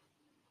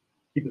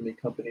keeping me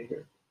company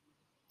here.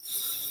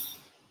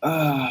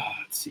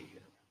 Let's see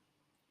here.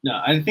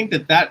 No, I think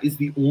that is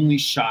the only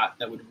shot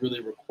that would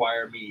really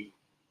require me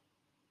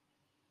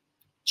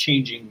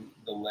changing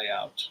the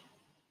layout.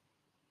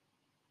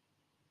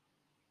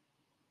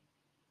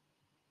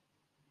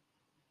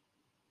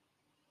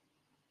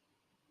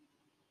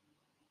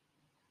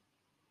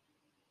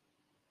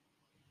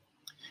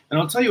 And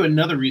I'll tell you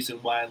another reason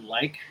why I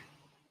like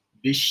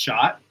this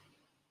shot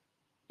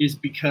is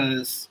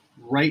because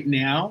right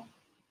now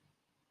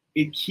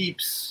it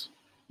keeps,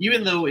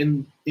 even though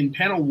in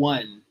panel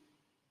 1,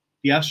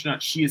 the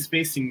astronaut, she is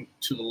facing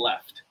to the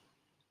left.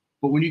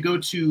 But when you go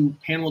to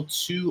panel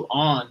 2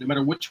 on, no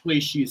matter which way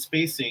she is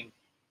facing,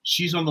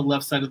 she's on the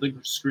left side of the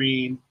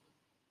screen.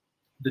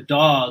 The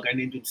dog, I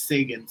named it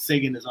Sagan.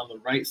 Sagan is on the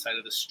right side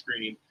of the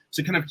screen.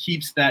 So it kind of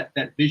keeps that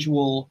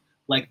visual,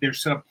 like they're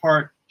set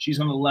apart. She's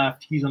on the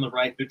left, he's on the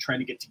right. They're trying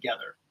to get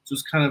together. So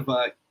it's kind of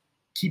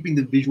keeping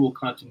the visual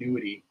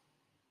continuity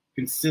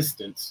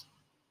consistent.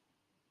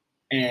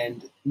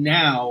 And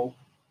now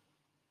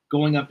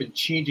going up and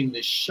changing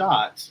this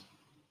shot,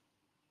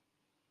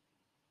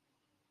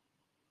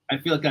 I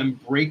feel like I'm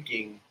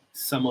breaking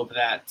some of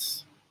that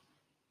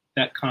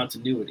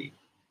continuity.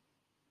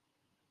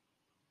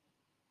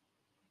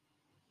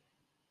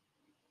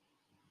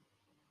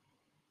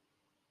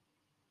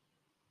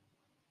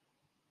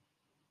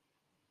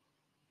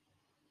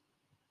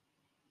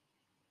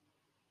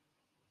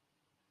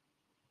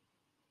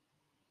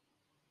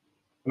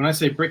 When I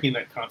say breaking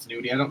that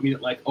continuity, I don't mean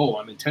it like, oh,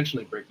 I'm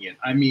intentionally breaking it.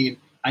 I mean,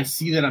 I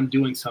see that I'm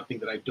doing something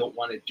that I don't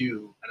want to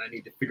do, and I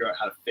need to figure out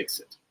how to fix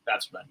it.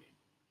 That's what I mean.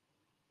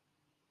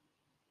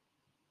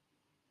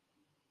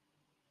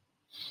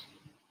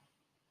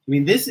 I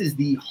mean, this is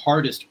the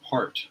hardest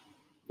part,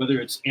 whether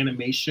it's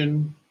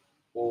animation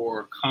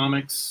or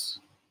comics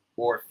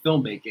or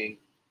filmmaking,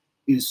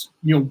 is,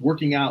 you know,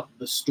 working out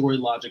the story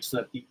logic so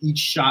that each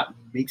shot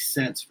makes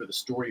sense for the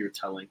story you're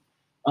telling.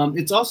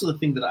 It's also the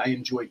thing that I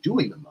enjoy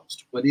doing the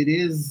most, but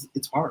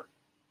it's hard.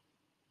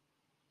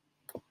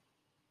 Let's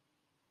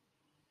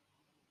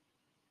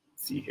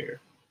see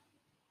here.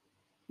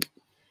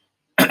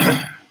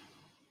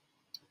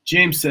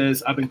 James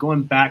says, I've been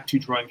going back to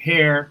drawing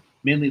hair,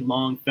 mainly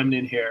long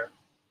feminine hair.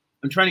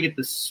 I'm trying to get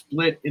the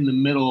split in the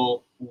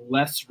middle,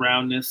 less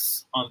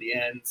roundness on the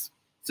ends.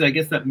 So I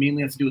guess that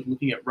mainly has to do with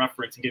looking at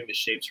reference and getting the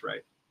shapes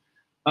right.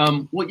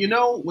 Well, you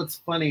know, what's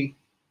funny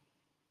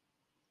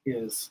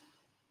is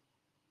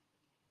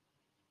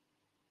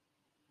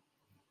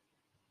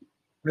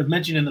I've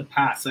mentioned in the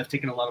past, I've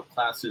taken a lot of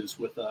classes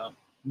with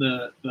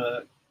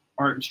the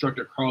art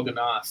instructor, Karl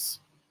Gnass.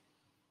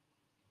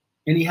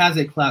 And he has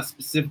a class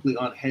specifically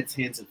on heads,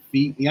 hands, and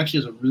feet. He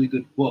actually has a really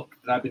good book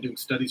that I've been doing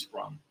studies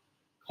from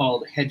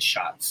called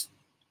Headshots.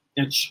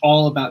 And it's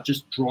all about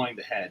just drawing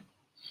the head.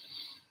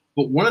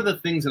 But one of the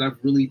things that I've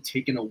really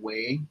taken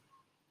away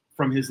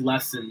from his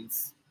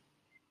lessons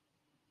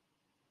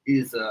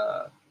is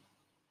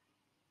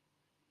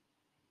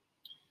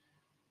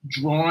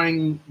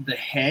drawing the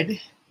head,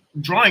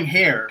 drawing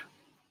hair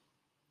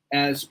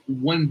as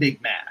one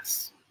big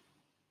mass.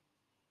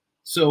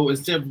 So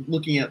instead of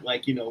looking at,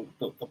 like, you know,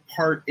 the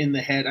part in the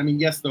head, I mean,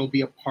 yes, there'll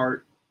be a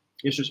part,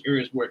 it's just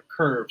areas where it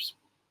curves,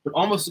 but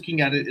almost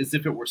looking at it as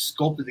if it were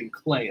sculpted in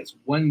clay as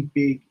one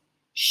big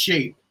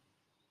shape.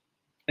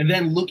 And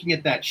then looking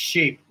at that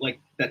shape,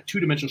 like that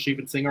two-dimensional shape,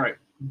 and saying, all right,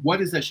 what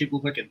does that shape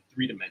look like in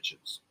 3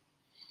 dimensions?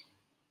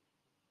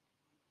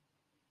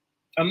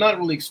 I'm not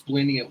really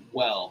explaining it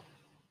well,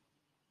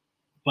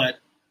 but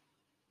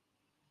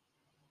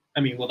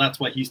I mean, well, that's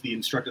why he's the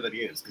instructor that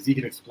he is, because he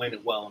can explain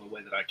it well in a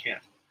way that I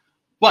can't.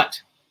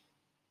 But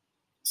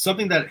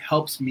something that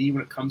helps me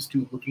when it comes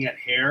to looking at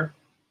hair,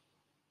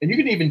 and you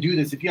can even do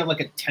this if you have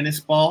like a tennis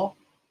ball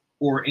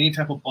or any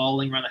type of ball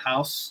laying around the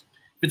house.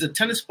 If it's a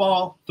tennis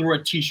ball, throw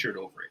a t-shirt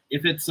over it.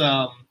 If it's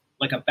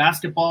like a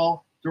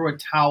basketball, throw a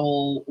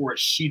towel or a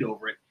sheet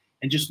over it,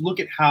 and just look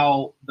at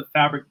how the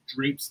fabric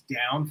drapes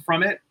down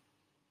from it.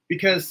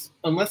 Because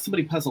unless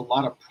somebody has a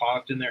lot of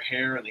product in their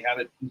hair and they have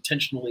it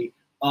intentionally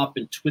up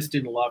and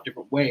twisted in a lot of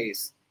different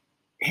ways,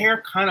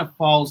 hair kind of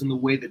falls in the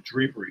way that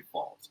drapery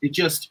falls. It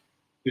just,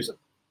 there's a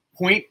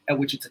point at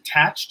which it's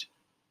attached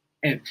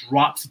and it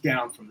drops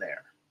down from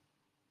there.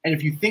 And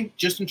if you think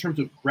just in terms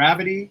of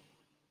gravity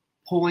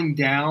pulling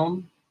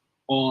down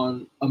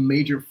on a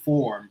major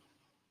form,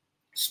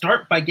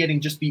 start by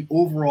getting just the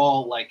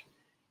overall, like,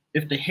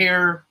 if the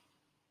hair,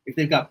 if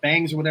they've got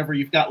bangs or whatever,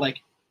 you've got like,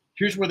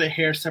 here's where the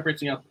hair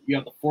separates, you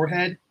have the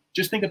forehead.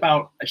 Just think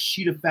about a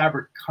sheet of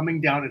fabric coming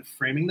down and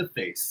framing the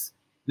face,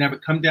 and have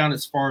it come down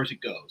as far as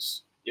it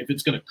goes. If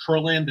it's going to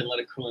curl in, then let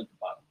it curl in at the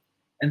bottom.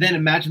 And then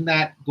imagine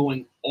that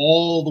going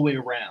all the way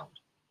around.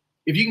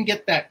 If you can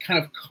get that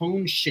kind of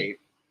cone shape,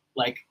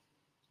 like,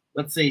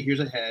 let's say here's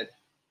a head.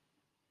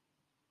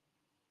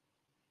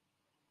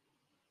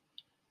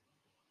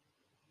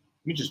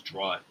 Let me just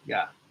draw it.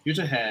 Yeah, here's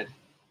a head.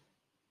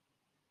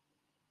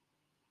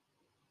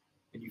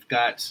 And you've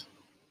got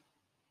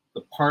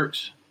the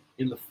part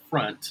in the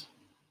front.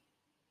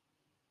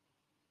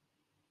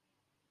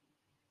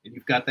 And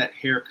you've got that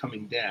hair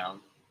coming down.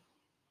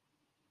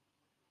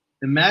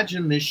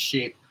 Imagine this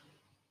shape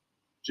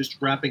just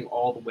wrapping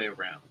all the way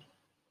around.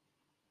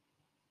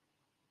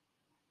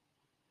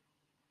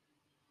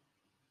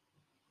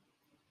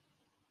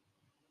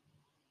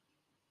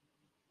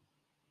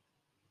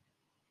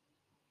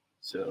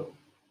 So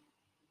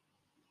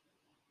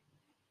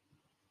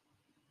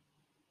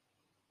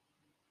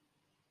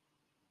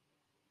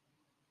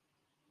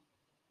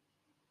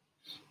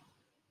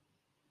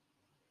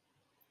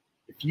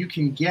if you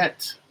can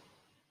get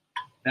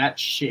that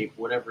shape,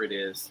 whatever it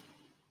is,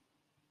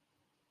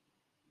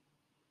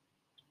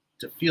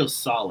 to feel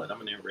solid, I'm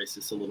going to erase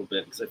this a little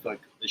bit because I feel like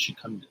this should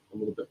come a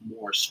little bit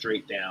more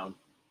straight down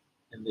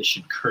and this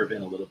should curve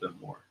in a little bit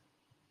more.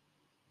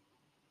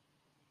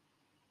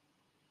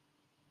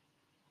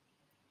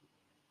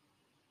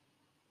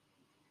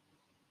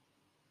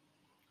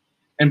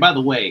 And by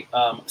the way,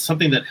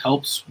 something that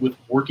helps with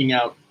working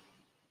out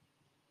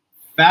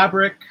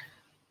fabric,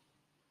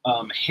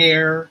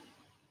 hair,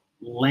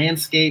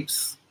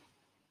 landscapes,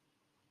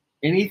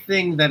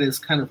 anything that is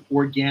kind of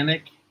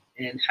organic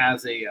and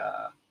has a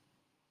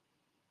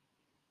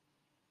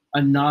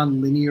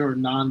non-linear or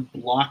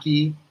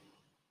non-blocky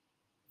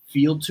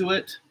feel to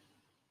it,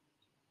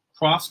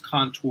 cross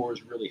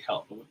contours really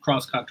help. And what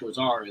cross contours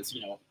are is,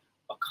 you know,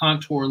 a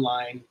contour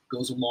line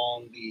goes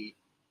along the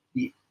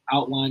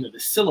outline of the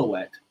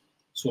silhouette.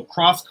 So a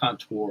cross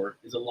contour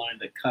is a line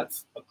that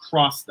cuts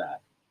across that,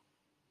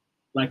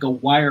 like a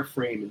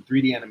wireframe in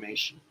 3D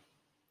animation.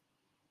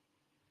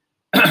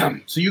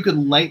 So you could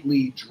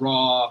lightly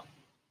draw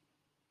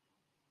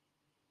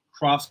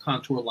cross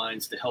contour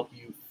lines to help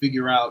you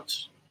figure out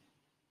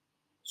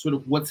sort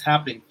of what's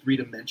happening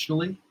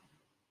three-dimensionally,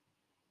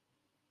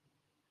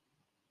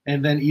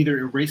 and then either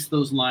erase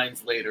those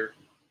lines later,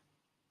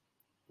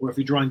 or if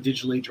you're drawing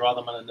digitally, draw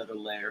them on another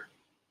layer,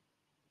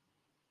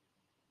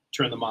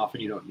 turn them off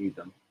when you don't need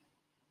them.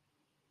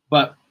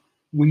 But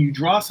when you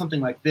draw something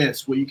like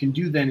this, what you can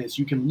do then is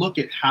you can look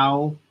at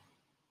how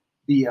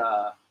the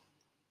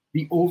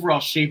overall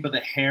shape of the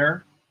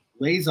hair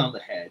lays on the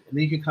head, and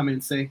then you can come in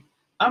and say,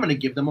 I'm going to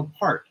give them a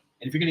part.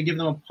 And if you're going to give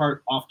them a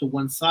part off to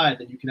one side,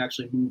 then you can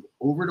actually move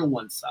over to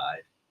one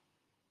side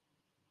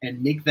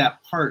and make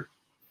that part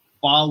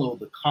follow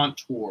the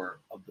contour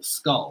of the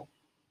skull.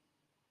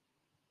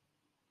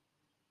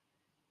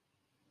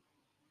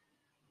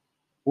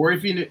 Or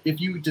if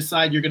you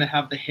decide you're going to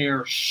have the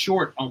hair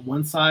short on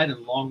one side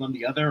and long on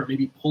the other, or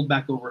maybe pulled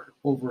back over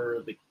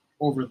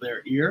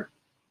their ear,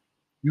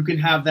 you can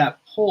have that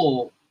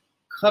pull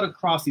cut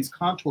across these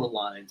contour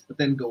lines, but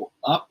then go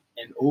up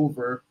and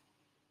over,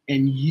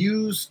 and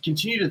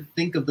continue to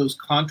think of those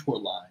contour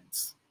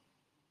lines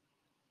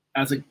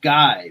as a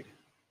guide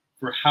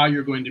for how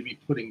you're going to be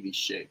putting these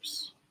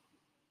shapes.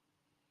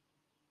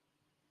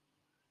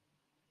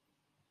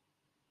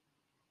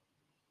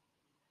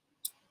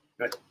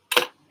 But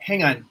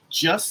hang on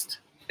just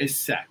a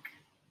sec.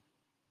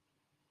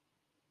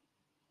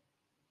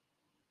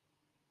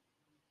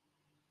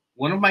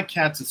 One of my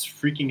cats is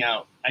freaking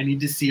out. I need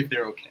to see if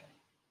they're okay.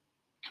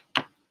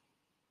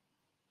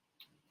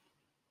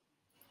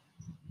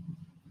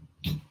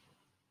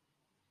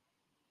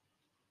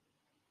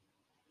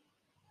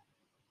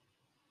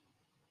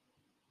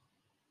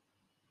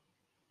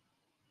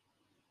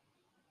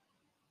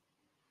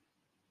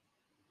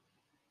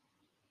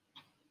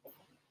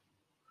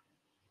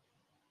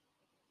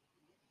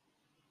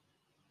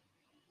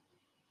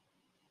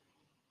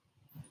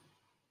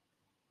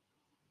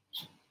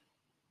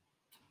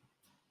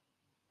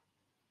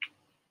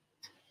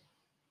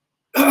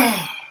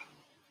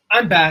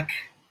 I'm back.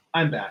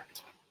 I'm back.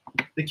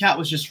 The cat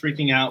was just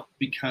freaking out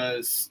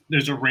because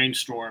there's a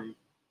rainstorm.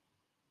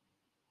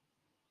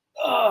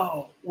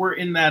 Oh, we're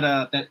in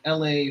that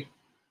LA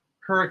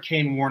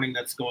hurricane warning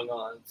that's going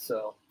on,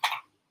 so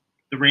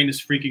the rain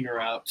is freaking her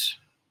out.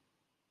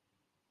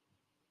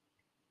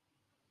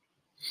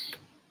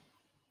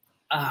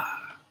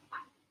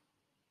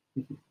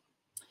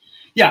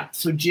 Yeah,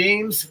 so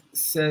James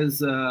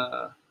says,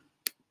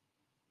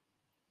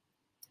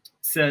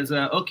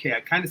 okay, I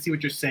kind of see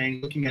what you're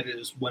saying, looking at it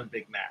as one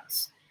big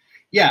mass.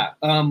 Yeah,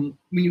 when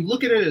you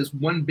look at it as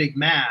one big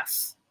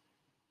mass,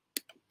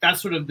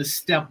 that's sort of the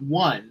step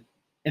one,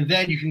 and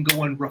then you can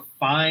go and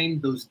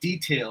refine those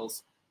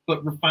details,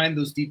 but refine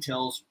those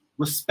details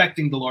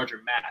respecting the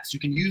larger mass. You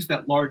can use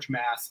that large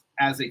mass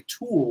as a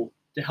tool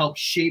to help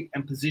shape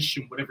and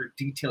position whatever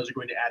details you're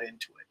going to add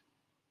into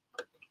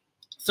it.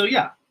 So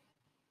yeah.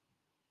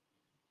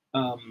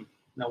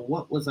 Now,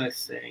 what was I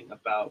saying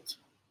about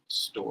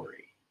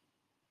story?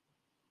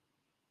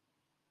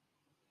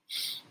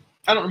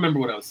 I don't remember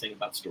what I was saying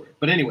about story.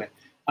 But anyway,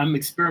 I'm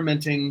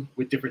experimenting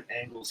with different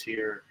angles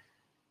here,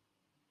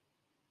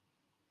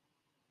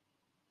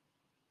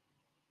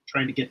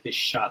 trying to get this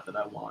shot that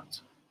I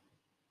want.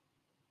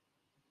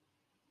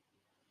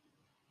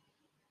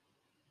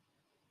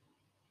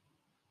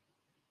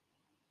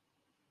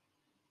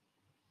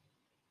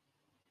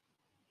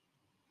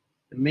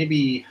 And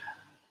maybe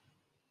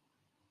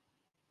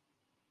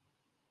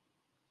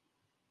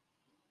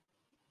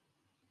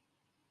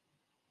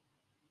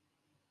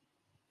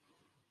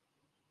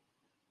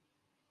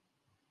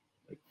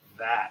like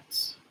that.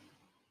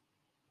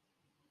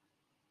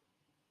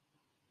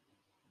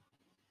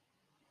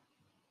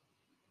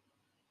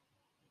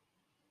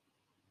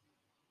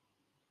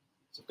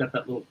 So I've got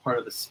that little part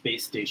of the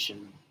space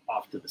station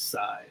off to the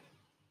side.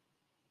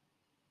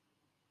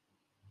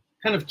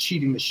 Kind of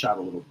cheating the shot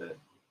a little bit.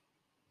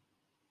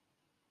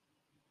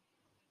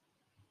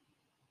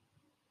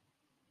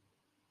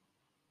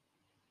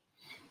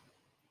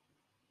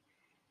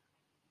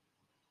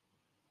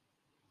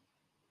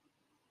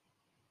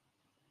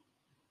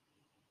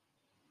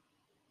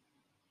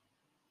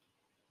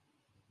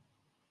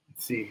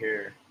 Let's see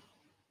here.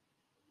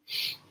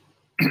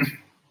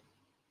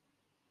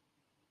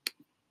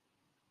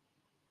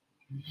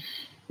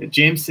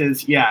 James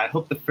says, yeah, I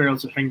hope the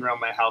ferals that hang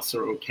around my house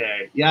are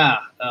okay. Yeah,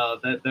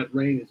 that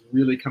rain is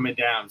really coming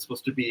down. It's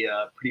supposed to be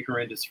pretty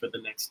horrendous for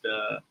the next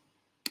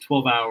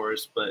 12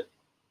 hours, but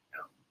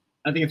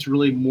I think it's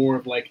really more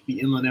of like the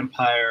Inland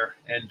Empire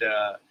and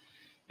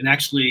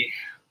actually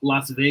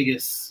Las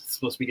Vegas is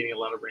supposed to be getting a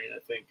lot of rain, I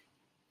think.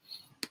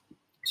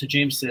 So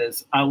James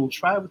says, I will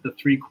try with the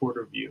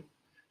 3/4 view.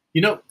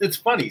 You know, it's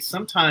funny.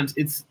 Sometimes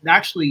it's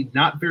actually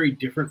not very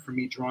different for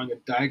me drawing a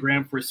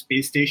diagram for a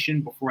space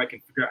station before I can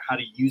figure out how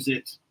to use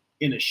it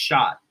in a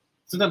shot.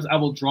 Sometimes I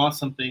will draw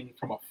something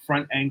from a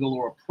front angle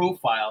or a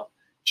profile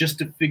just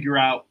to figure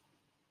out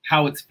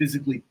how it's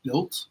physically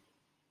built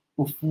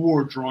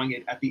before drawing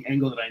it at the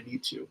angle that I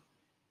need to.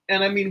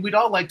 And I mean, we'd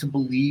all like to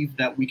believe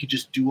that we could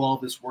just do all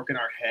this work in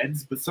our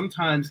heads, but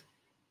sometimes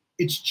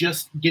it's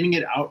just getting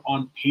it out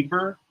on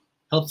paper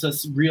helps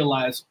us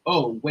realize,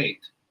 oh, wait,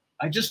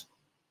 I just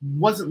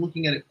wasn't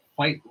looking at it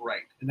quite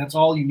right. And that's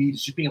all you need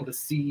is just being able to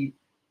see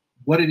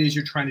what it is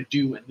you're trying to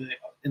do.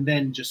 And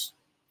then just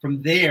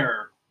from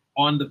there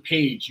on the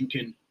page, you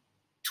can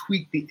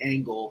tweak the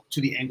angle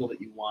to the angle that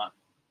you want.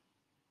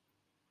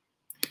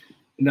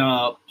 And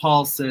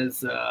Paul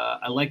says,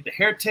 I like the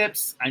hair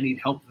tips. I need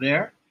help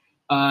there.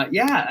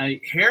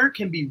 Hair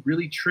can be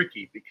really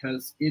tricky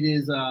because it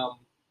is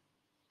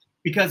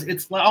because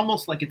it's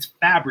almost like it's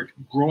fabric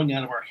growing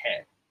out of our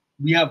head.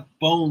 We have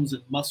bones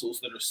and muscles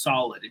that are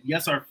solid. And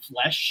yes, our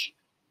flesh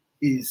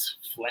is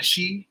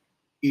fleshy.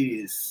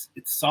 It's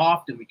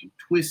soft and we can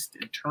twist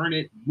and turn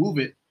it, move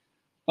it.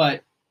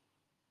 But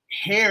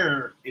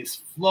hair is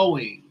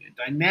flowing and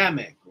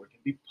dynamic, or it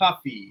can be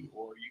puffy,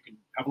 or you can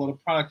have a lot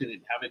of product in it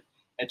and have it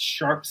at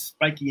sharp,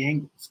 spiky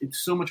angles. It's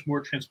so much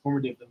more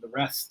transformative than the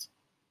rest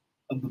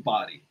of the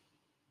body.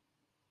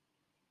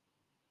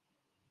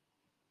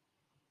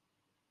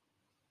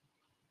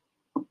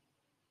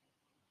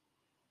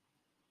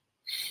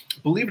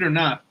 Believe it or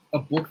not, a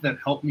book that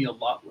helped me a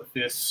lot with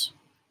this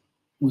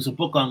was a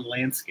book on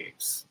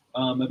landscapes.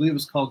 I believe it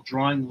was called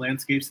Drawing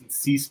Landscapes and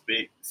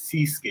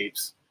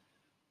Seascapes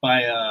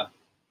by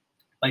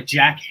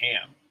Jack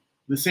Ham.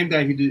 The same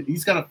guy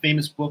he's got a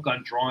famous book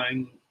on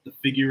drawing the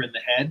figure in the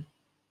head.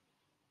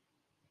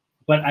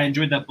 But I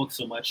enjoyed that book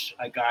so much,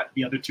 I got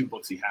the other 2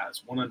 books he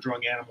has, one on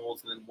drawing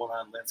animals and then one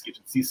on landscapes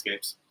and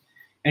seascapes.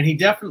 And he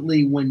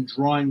definitely, when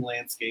drawing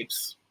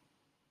landscapes,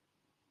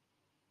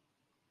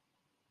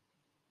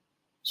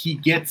 he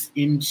gets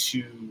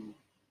into,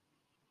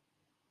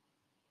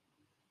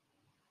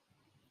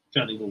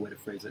 trying to think of a way to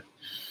phrase it.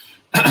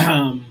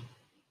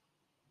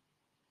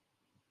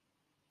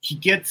 He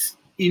gets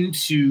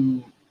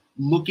into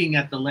looking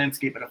at the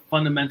landscape at a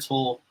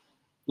fundamental,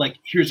 like,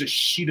 here's a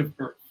sheet of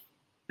earth,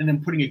 and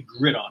then putting a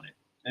grid on it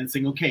and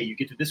saying, okay, you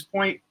get to this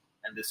point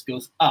and this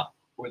goes up,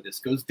 or this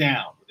goes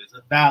down, or there's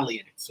a valley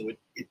in it, so it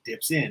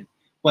dips in.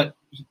 But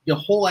the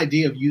whole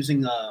idea of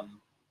using a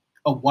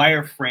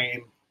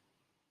wireframe,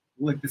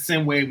 like the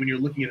same way when you're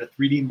looking at a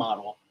 3D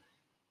model,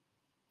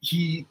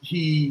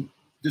 he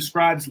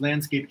describes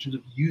landscape in terms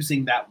of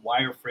using that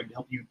wireframe to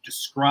help you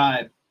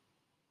describe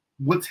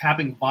what's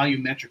happening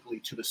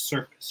volumetrically to the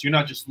surface. You're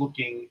not just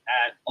looking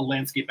at a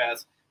landscape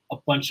as a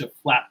bunch of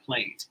flat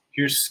plains.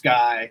 Here's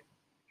sky,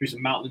 here's a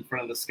mountain in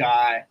front of the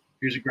sky,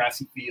 here's a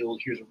grassy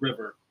field, here's a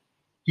river.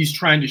 He's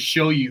trying to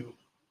show you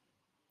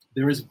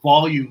there is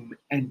volume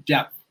and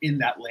depth in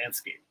that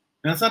landscape.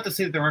 And that's not to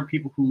say that there aren't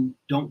people who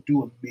don't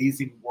do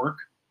amazing work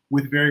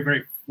with very,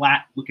 very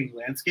flat looking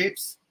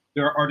landscapes.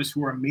 There are artists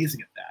who are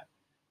amazing at that.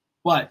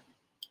 But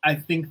I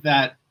think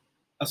that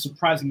a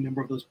surprising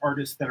number of those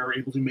artists that are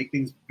able to make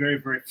things very,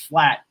 very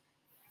flat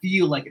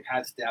feel like it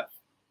has depth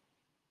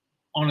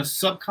on a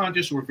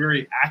subconscious or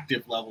very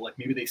active level. Like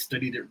maybe they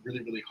studied it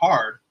really, really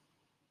hard.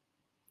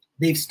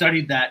 They've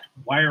studied that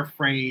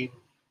wireframe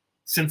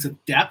sense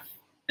of depth,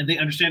 and they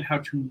understand how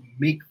to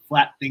make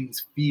flat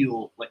things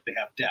feel like they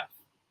have depth.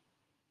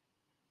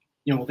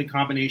 You know, with a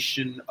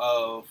combination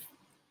of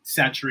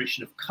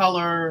saturation of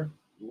color,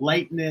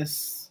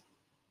 lightness,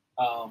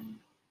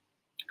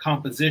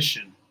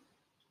 composition.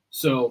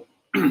 So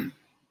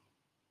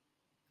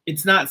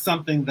it's not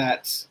something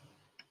that,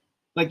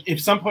 like,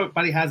 if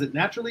somebody has it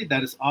naturally,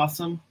 that is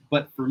awesome.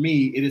 But for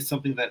me, it is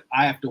something that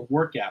I have to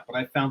work at. But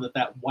I found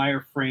that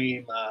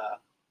wireframing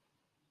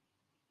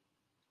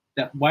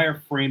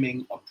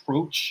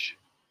approach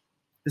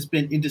has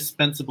been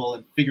indispensable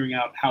in figuring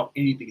out how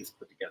anything is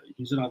put together. You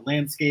can use it on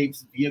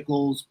landscapes,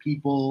 vehicles,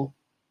 people,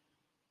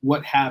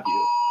 what have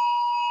you.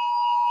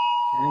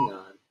 Hang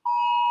on.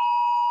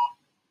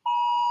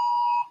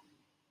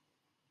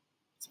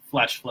 It's a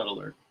flash flood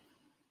alert.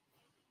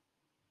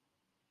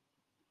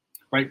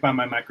 Right by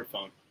my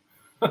microphone.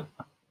 Let's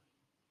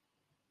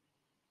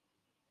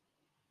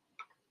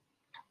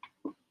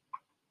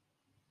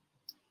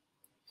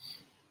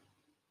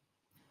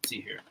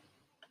see here.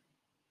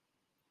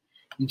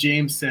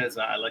 James says,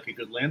 I like a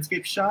good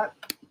landscape shot.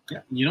 Yeah,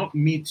 you know,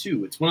 me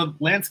too.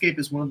 Landscape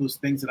is one of those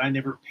things that I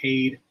never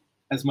paid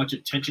as much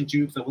attention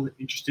to because I wasn't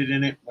interested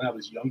in it when I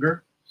was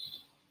younger.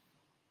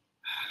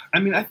 I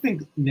mean, I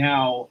think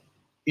now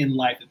in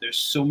life that there's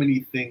so many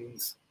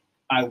things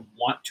I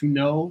want to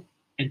know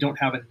and don't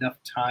have enough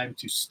time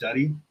to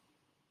study.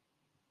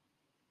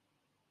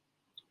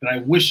 But I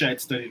wish I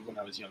had studied when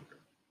I was younger.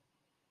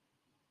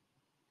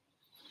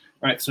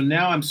 All right, so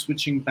now I'm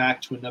switching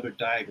back to another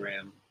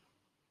diagram.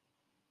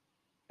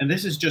 And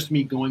this is just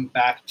me going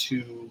back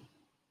to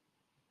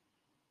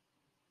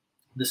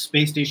the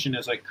space station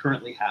as I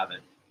currently have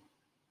it,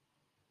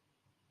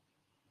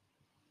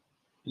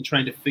 and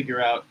trying to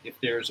figure out if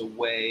there's a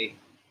way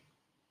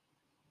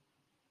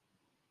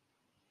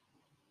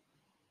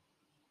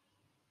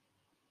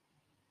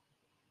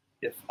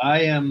if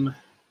I am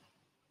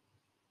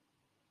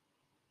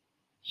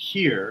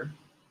here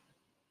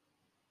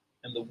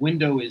and the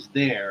window is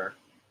there,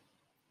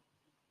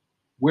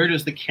 where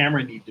does the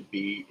camera need to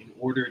be in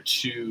order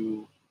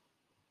to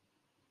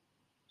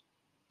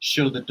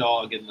show the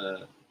dog in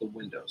the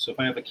window? So if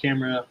I have a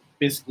camera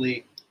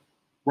basically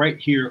right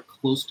here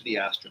close to the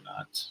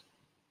astronaut,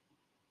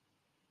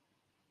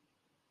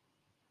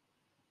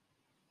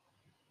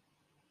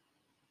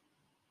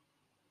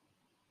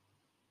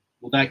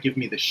 will that give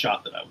me the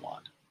shot that I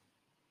want?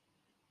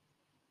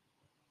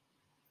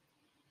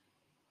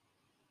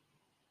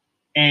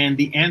 And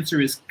the answer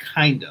is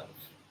kind of.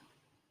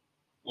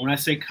 When I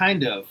say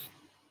kind of,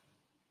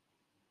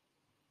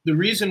 the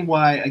reason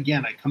why,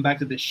 again, I come back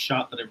to this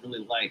shot that I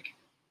really like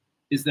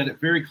is that it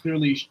very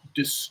clearly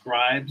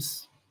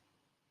describes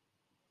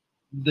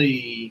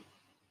the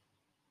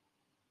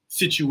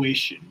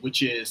situation,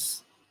 which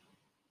is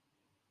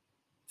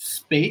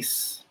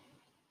space,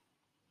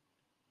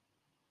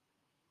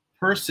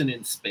 person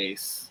in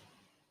space,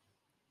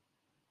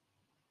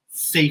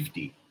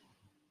 safety.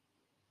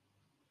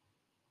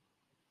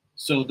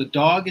 So the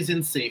dog is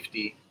in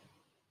safety,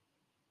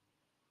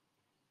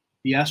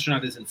 the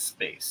astronaut is in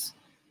space.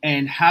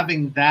 And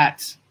having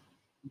that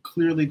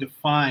clearly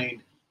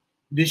defined,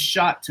 this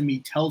shot to me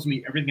tells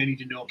me everything I need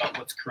to know about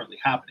what's currently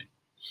happening.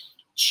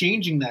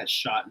 Changing that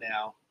shot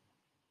now,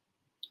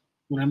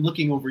 when I'm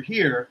looking over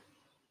here,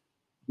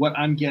 what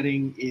I'm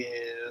getting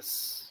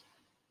is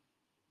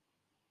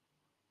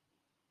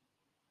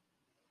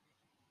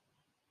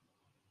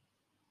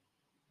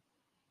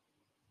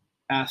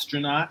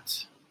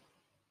astronaut,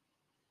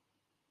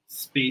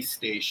 space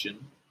station,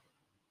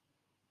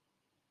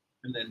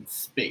 and then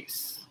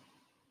space.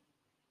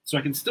 So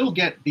I can still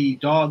get the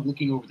dog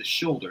looking over the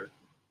shoulder.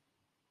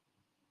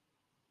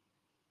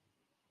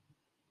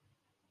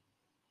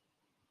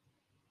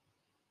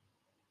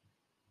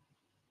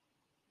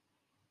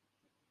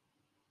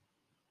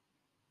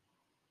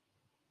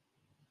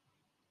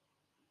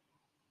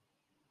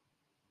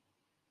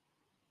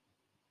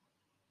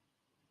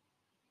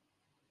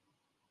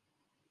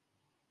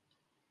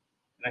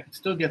 And I can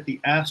still get the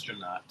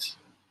astronaut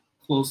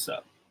close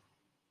up.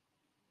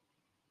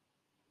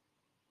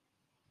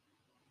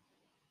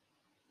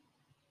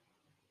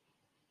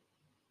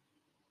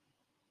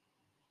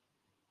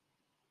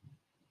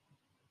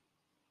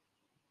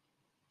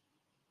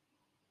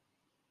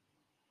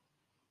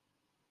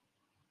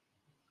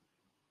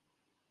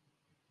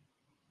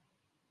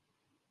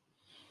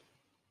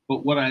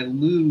 But what I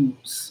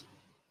lose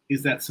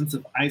is that sense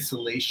of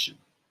isolation.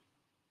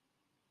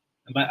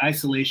 And by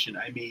isolation,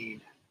 I mean,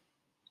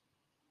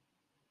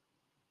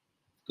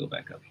 go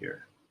back up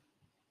here,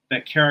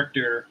 that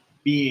character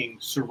being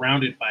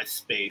surrounded by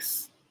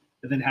space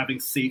and then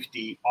having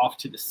safety off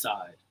to the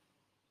side.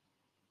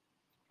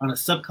 On a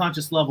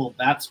subconscious level,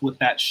 that's what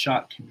that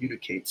shot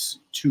communicates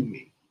to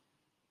me.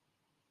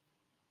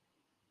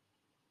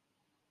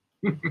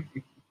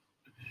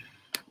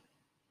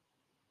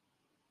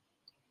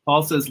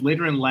 Paul says,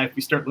 later in life,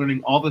 we start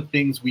learning all the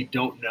things we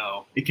don't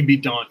know. It can be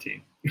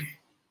daunting.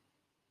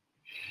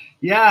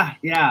 Yeah.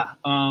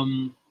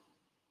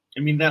 I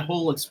mean, that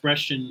whole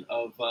expression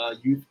of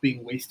youth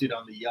being wasted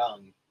on the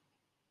young,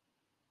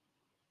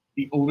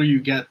 the older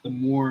you get, the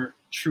more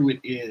true it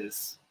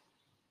is.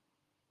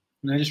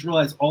 And I just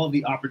realized all of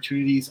the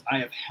opportunities I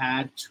have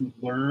had to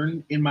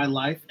learn in my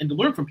life and to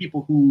learn from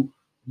people who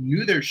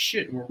knew their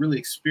shit and were really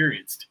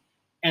experienced,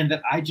 and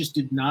that I just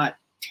did not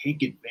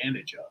take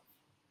advantage of.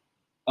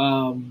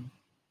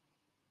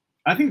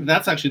 I think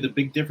that's actually the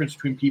big difference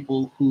between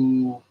people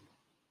who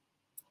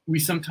we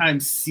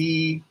sometimes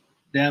see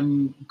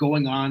them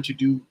going on to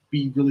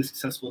be really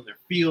successful in their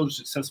field,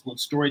 successful in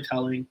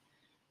storytelling,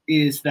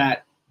 is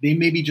that they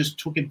maybe just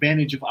took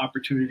advantage of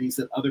opportunities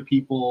that other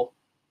people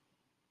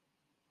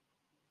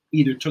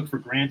either took for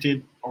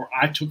granted or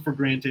I took for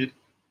granted,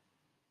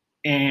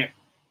 and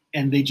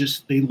they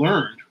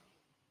learned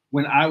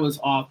when I was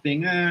off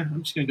being,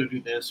 I'm just gonna go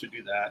do this or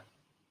do that.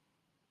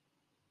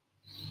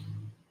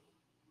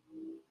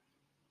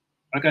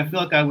 Like, I feel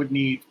like I would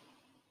need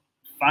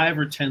 5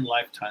 or 10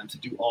 lifetimes to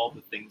do all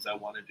the things I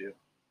want to do,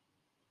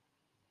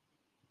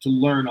 to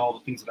learn all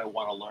the things that I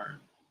want to learn.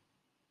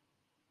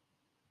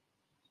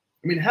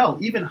 I mean, hell,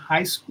 even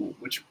high school,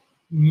 which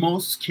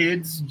most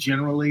kids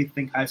generally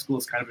think high school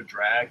is kind of a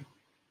drag.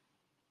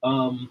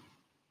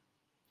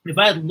 If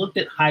I had looked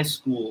at high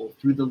school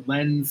through the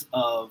lens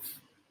of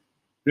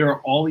there are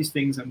all these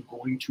things I'm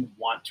going to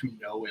want to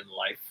know in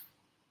life,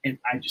 and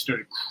I just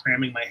started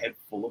cramming my head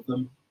full of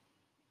them,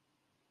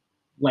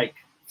 like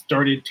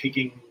started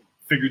taking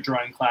figure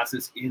drawing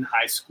classes in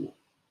high school,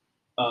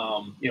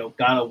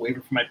 Got a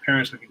waiver from my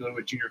parents so I could go to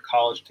a junior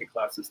college and take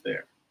classes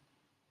there.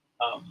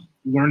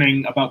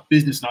 Learning about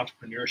business and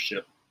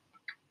entrepreneurship.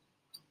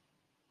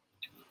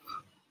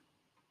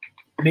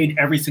 Made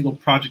every single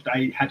project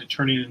I had to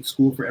turn in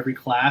school for every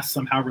class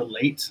somehow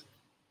relate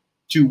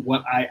to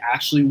what I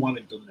actually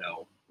wanted to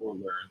know or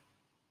learn.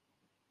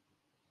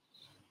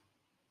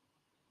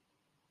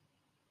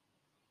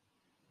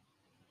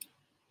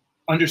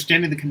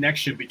 Understanding the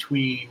connection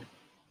between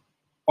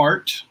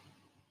art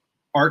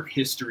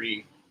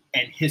history,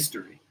 and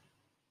history.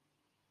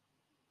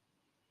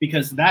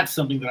 Because that's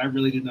something that I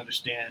really didn't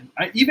understand.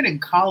 Even in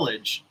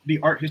college, the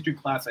art history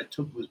class I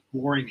took was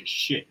boring as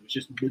shit. It was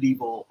just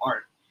medieval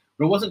art.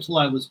 But it wasn't until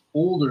I was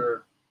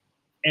older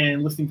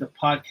and listening to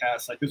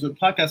podcasts. Like there's a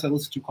podcast I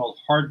listen to called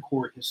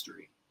Hardcore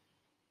History.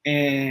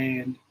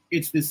 And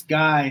it's this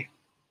guy,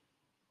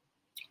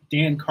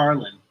 Dan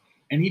Carlin,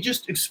 and he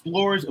just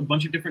explores a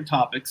bunch of different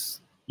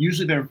topics.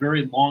 Usually they're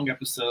very long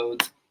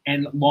episodes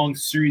and long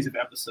series of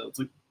episodes.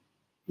 Like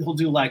he'll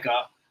do like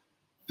a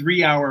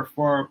 3-hour,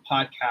 4-hour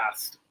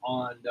podcast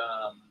on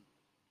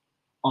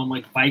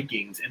like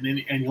Vikings, and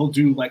he'll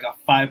do like a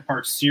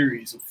 5-part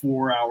series of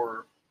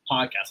 4-hour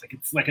podcasts. Like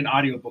it's like an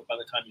audiobook by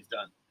the time he's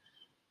done.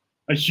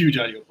 A huge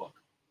audiobook.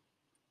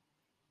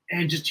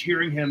 And just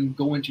hearing him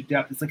go into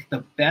depth, it's like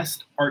the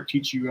best art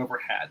teacher you ever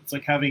had. It's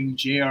like having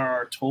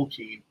J.R.R.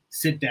 Tolkien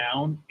sit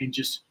down and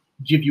just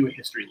give you a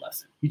history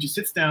lesson. He just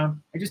sits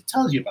down and just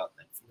tells you about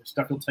things. And there's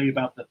stuff he'll tell you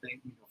about that thing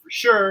you know for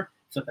sure,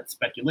 stuff that's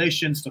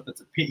speculation, stuff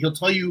that's opinion. He'll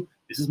tell you,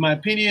 this is my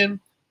opinion,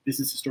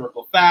 this is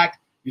historical fact,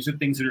 these are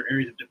things that are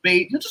areas of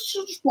debate. He'll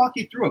just walk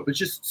you through it, but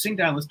just sing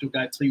down and listen to a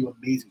guy tell you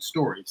amazing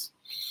stories.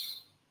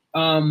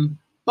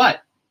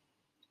 But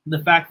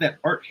the fact that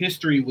art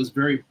history was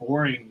very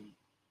boring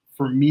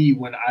for me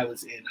when I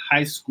was in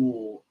high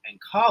school and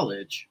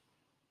college,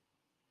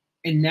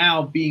 and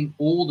now being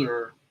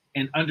older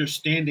and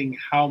understanding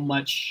how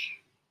much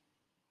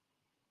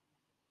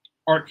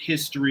art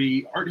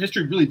history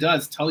really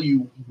does tell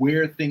you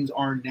where things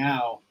are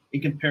now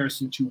in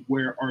comparison to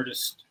where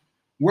artists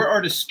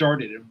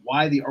started and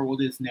why the art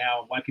world is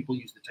now, why people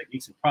use the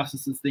techniques and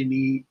processes they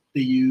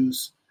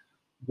use,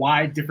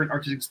 why different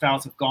artistic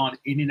styles have gone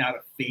in and out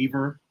of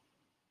favor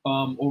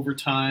over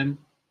time.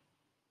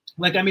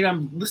 Like, I mean,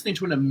 I'm listening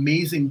to an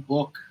amazing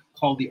book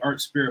called The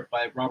Art Spirit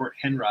by Robert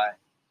Henry.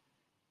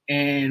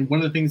 And one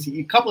of the things,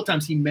 a couple of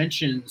times he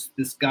mentions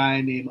this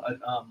guy named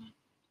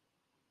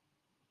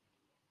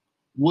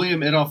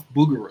William-Adolphe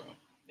Bouguereau.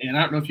 And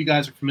I don't know if you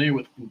guys are familiar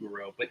with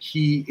Bouguereau, but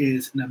he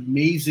is an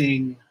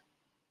amazing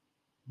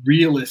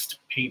realist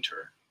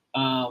painter.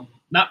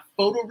 Not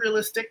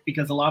photorealistic,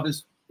 because a lot of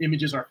his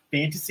images are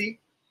fantasy,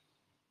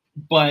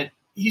 but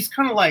he's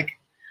kind of like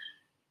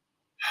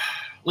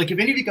if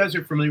any of you guys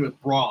are familiar with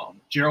Brahm,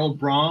 Gerald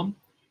Brahm,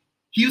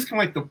 he was kind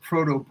of like the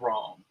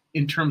proto-Brahm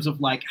in terms of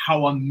like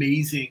how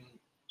amazing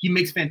he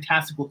makes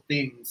fantastical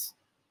things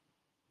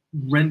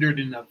rendered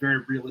in a very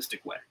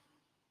realistic way.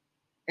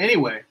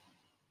 Anyway,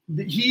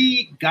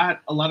 he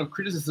got a lot of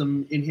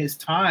criticism in his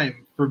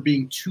time for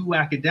being too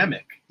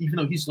academic, even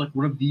though he's like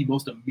one of the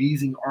most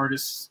amazing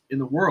artists in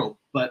the world.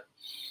 But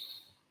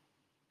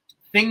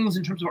things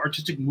in terms of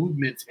artistic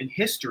movements and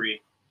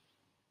history,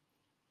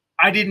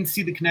 I didn't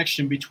see the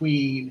connection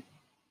between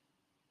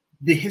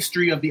the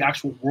history of the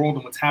actual world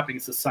and what's happening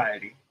in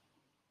society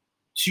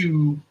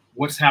to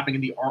what's happening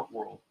in the art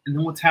world, and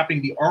then what's happening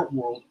in the art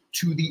world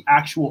to the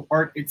actual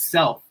art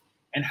itself,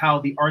 and how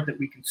the art that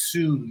we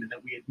consume and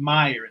that we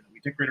admire and that we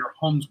decorate our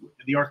homes with,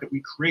 and the art that we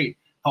create,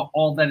 how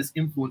all that is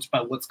influenced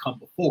by what's come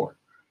before.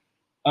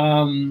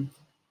 And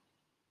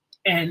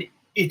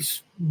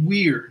it's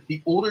weird.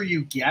 The older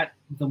you get,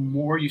 the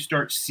more you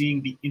start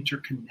seeing the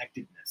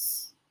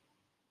interconnectedness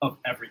of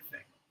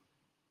everything.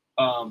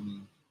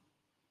 And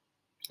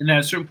at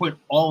a certain point,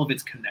 all of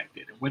it's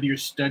connected. And whether you're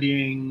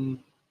studying,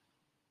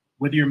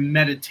 whether you're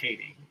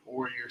meditating,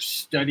 or you're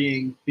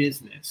studying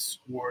business,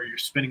 or you're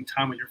spending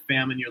time with your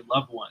family and your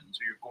loved ones,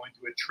 or you're going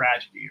through a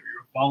tragedy, or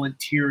you're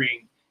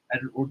volunteering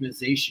at an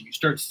organization, you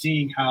start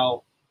seeing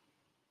all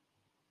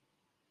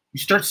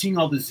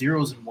the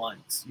zeros and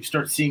ones. You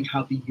start seeing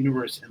how the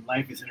universe and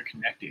life is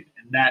interconnected.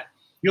 And that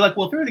you're like,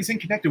 well, if everything's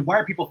interconnected, why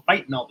are people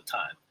fighting all the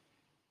time?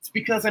 It's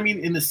because, I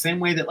mean, in the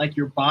same way that like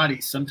your body,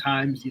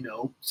 sometimes, you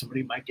know,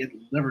 somebody might get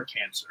liver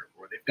cancer,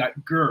 or they've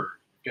got GERD,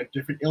 they've got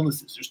different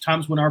illnesses. There's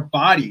times when our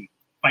body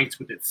fights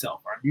with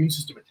itself, our immune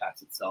system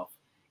attacks itself.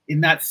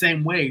 In that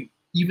same way,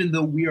 even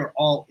though we are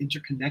all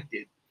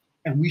interconnected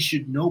and we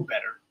should know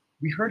better,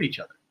 we hurt each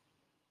other,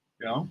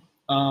 you know?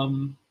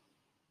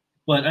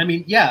 But I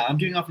mean, yeah, I'm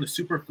getting off on a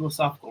super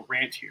philosophical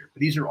rant here,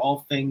 but these are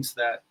all things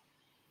that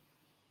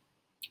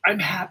I'm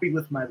happy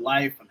with my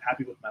life, I'm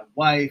happy with my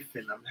wife,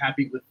 and I'm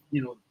happy with,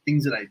 you know,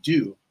 things that I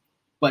do.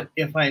 But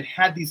if I had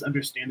had these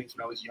understandings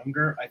when I was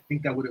younger, I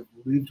think I would have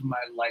lived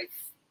my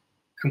life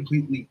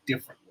completely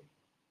differently.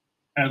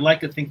 And I'd like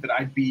to think that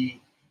I'd be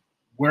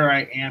where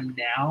I am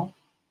now,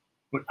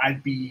 but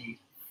I'd be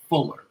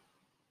fuller.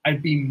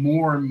 I'd be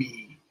more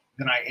me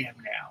than I am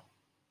now.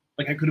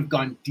 Like I could have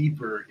gone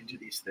deeper into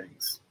these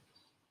things.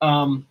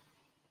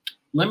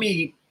 let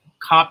me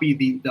copy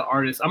the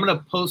artist. I'm going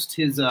to post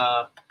his,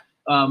 Paul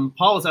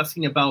was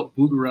asking about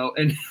Bouguereau,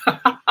 and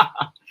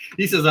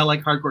he says, I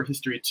like hardcore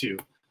history too.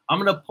 I'm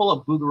going to pull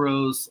up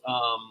Bouguereau's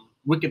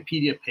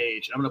Wikipedia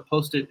page. I'm going to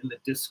post it in the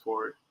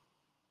Discord.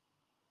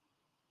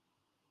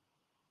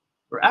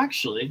 Or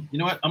actually, you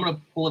know what? I'm going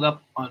to pull it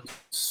up on,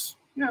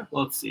 yeah,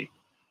 well, let's see.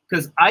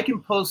 Because I can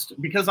post,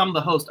 because I'm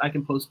the host, I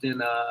can post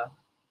in,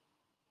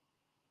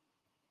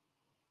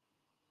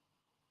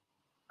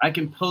 I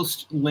can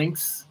post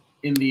links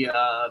in the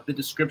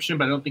description,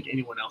 but I don't think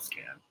anyone else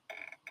can.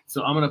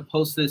 So I'm going to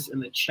post this in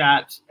the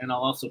chat, and I'll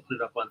also put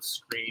it up on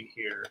screen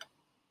here.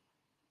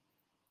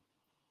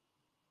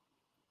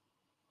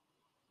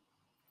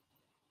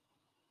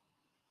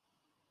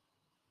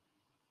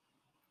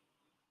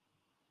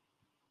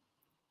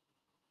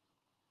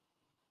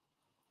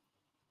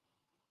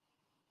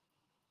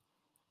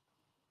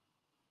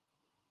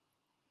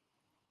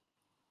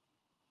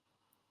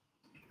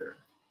 Here.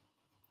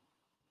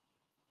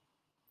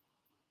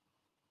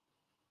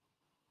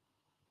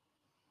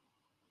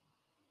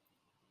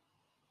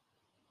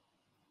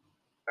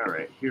 All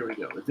right, here we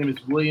go. His name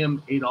is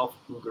William-Adolphe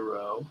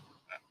Bouguereau.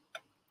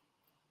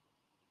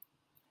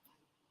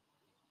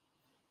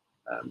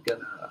 I'm going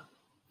to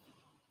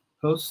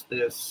post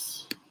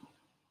this.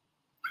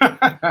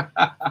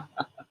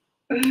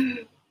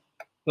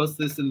 Post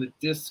this in the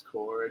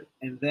Discord,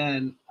 and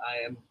then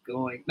I am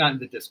going, not in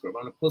the Discord, but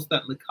I'm going to post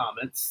that in the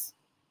comments.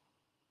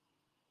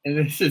 And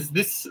it says,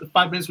 this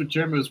 5 minutes with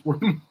Jeremy was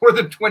worth more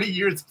than 20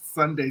 years of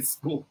Sunday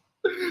school.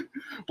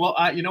 Well,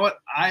 you know what?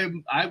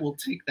 I will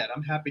take that.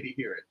 I'm happy to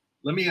hear it.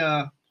 Let me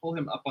pull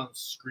him up on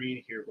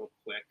screen here real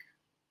quick.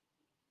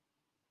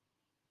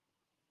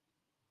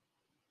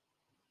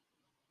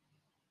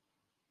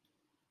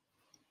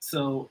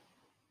 So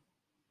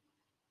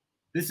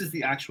this is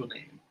the actual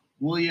name,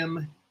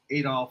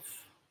 William-Adolphe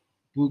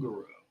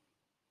Bouguereau.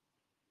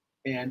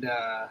 And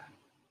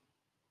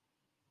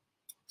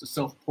it's a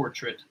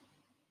self-portrait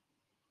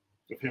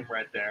of him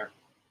right there.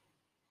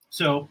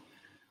 So,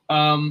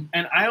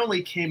 and I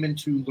only came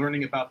into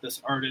learning about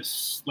this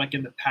artist like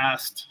in the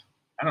past,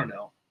 I don't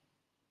know,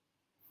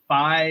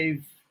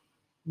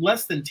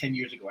 less than 10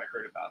 years ago I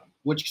heard about him,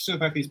 which considering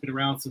the fact that he's been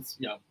around since,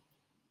 you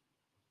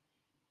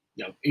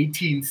know,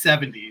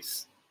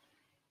 1870s.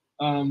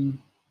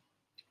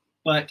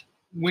 But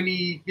when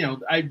he, you know,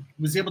 I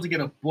was able to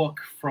get a book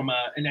from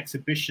an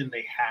exhibition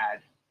they had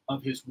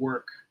of his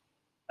work,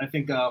 I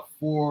think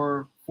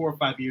 4 or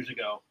 5 years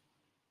ago.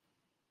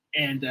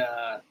 And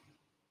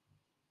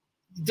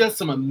does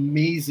some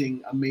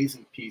amazing,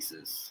 amazing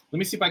pieces. Let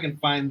me see if I can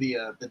find the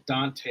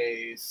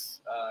Dante's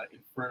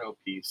Inferno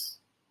piece.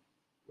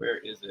 Where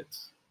is it?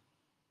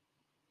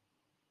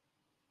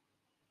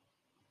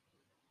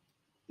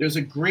 There's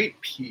a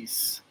great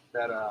piece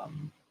that, let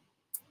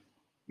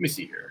me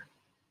see here.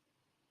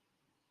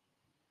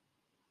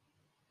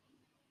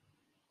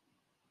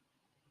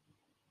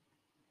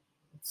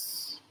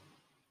 Let's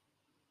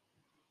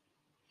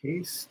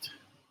paste.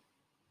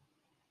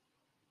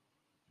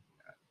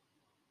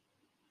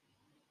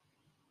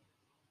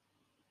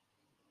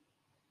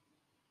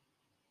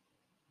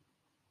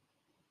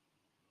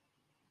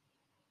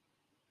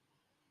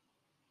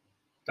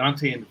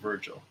 Dante and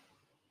Virgil.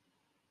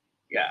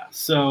 Yeah,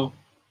 so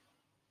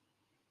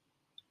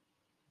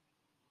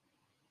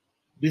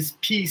this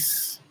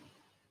piece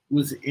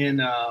was in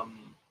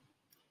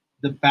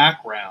the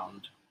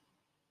background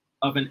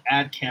of an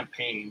ad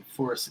campaign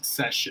for a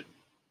succession.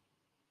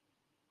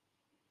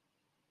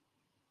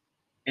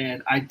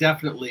 And I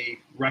definitely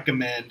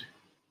recommend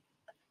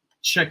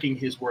checking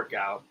his work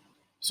out.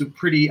 He's a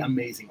pretty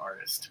amazing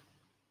artist.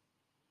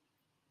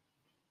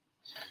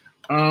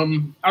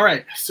 All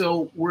right,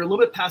 so we're a little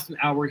bit past an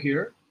hour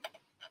here,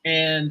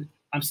 and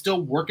I'm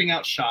still working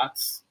out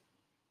shots.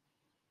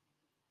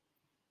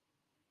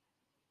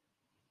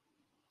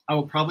 I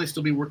will probably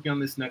still be working on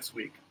this next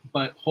week,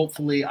 but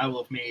hopefully I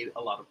will have made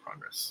a lot of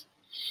progress.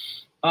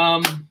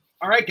 All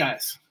right,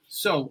 guys.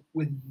 So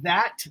with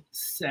that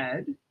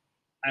said,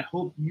 I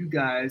hope you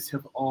guys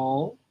have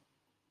all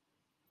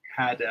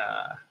had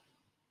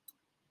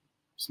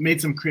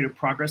made some creative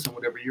progress on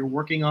whatever you're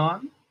working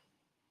on.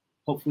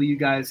 Hopefully you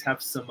guys have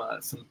some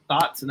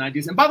thoughts and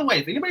ideas. And by the way,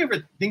 if anybody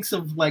ever thinks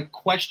of like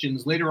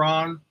questions later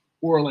on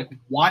or like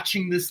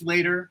watching this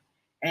later,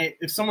 and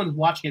if someone's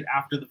watching it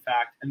after the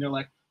fact and they're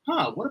like,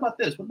 huh, what about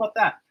this? What about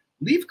that?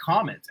 Leave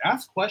comments,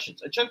 ask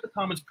questions. I check the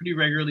comments pretty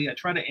regularly. I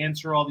try to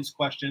answer all these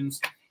questions.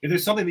 If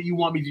there's something that you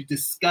want me to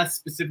discuss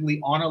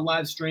specifically on a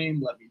live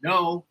stream, let me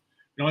know.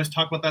 You can always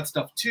talk about that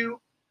stuff too.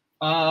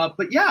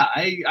 But yeah,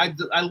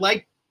 I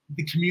like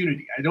the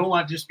community. I don't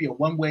want to just be a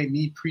one-way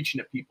me preaching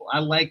to people. I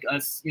like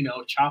us, you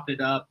know, chop it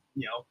up,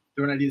 you know,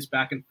 throwing ideas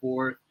back and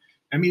forth.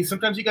 I mean,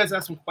 sometimes you guys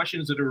ask some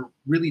questions that are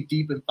really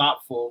deep and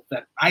thoughtful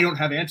that I don't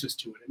have answers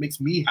to, and it makes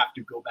me have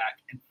to go back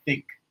and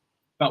think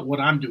about what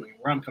I'm doing,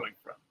 where I'm coming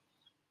from.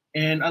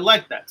 And I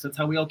like that. So that's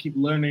how we all keep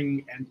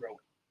learning and growing.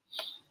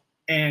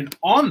 And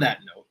on that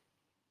note,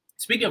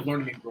 speaking of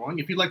learning and growing,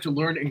 if you'd like to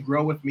learn and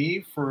grow with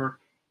me for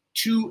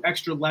 2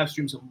 extra live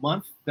streams a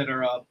month that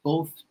are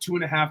both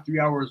 2.5, 3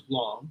 hours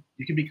long.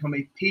 You can become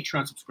a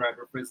Patreon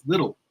subscriber for as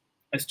little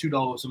as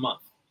 $2 a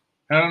month.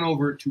 Head on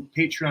over to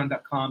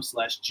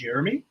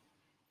patreon.com/Jeremy.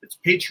 It's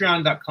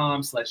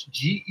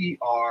patreon.com/GERIMI.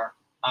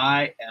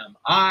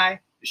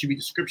 There should be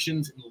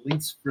descriptions and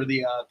links for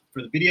the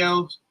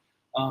videos.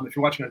 If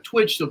you're watching on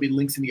Twitch, there'll be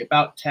links in the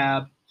About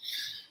tab.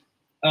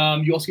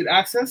 You also get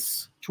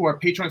access to our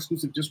Patreon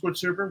exclusive Discord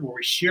server where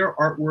we share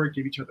artwork,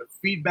 give each other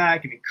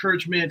feedback and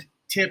encouragement,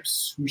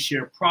 tips. We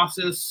share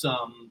process,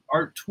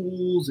 art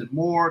tools, and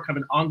more, kind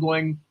of an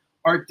ongoing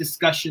art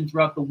discussion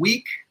throughout the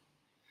week.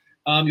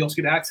 You also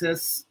get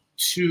access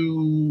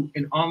to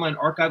an online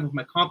archive of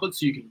my comic books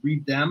so you can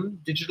read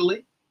them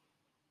digitally.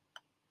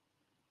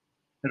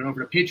 Head on over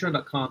to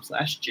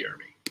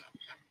patreon.com/Jeremy.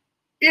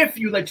 If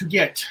you'd like to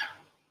get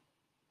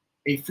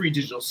a free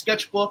digital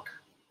sketchbook,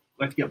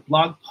 like to get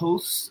blog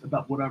posts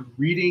about what I'm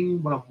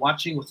reading, what I'm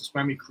watching, what's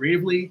inspiring me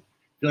creatively, if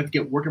you'd like to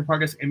get work in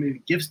progress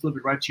animated gifts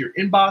delivered right to your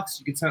inbox,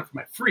 you can sign up for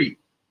my free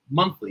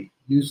monthly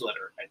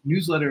newsletter at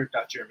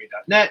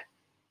newsletter.jeremy.net.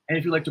 And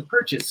if you'd like to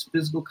purchase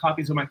physical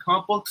copies of my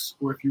comic books,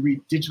 or if you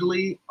read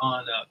digitally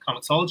on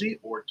Comixology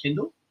or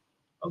Kindle,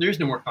 oh, there's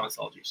no more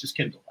Comixology, it's just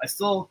Kindle. I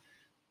still,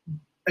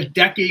 a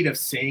decade of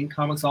saying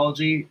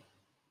Comixology,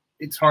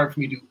 it's hard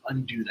for me to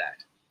undo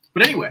that.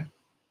 But anyway,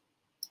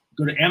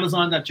 go to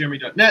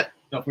amazon.jeremy.net.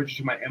 They'll put you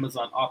to my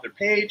Amazon author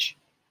page.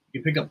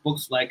 You can pick up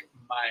books like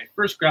my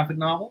first graphic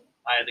novel,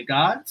 Eye of the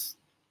Gods.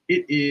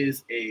 It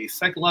is a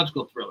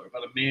psychological thriller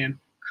about a man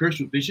cursed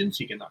with visions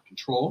he cannot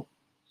control.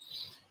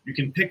 You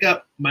can pick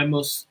up my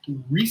most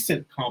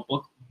recent comic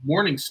book,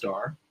 Morning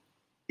Star.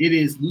 It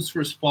is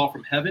Lucifer's Fall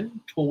from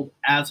Heaven, told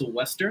as a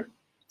Western.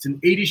 It's an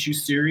 8-issue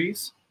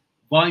series.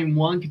 Volume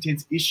 1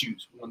 contains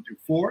issues 1 through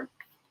 4.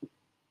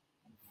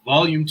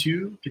 Volume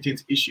 2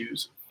 contains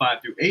issues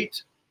 5 through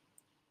 8.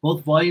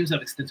 Both volumes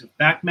have extensive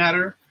back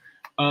matter,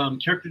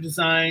 character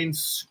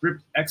designs,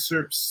 script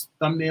excerpts,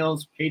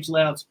 thumbnails, page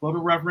layouts, photo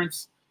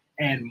reference,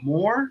 and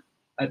more.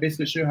 I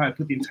basically show you how I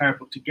put the entire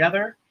book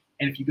together.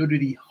 And if you go to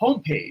the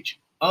homepage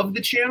of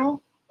the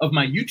channel, of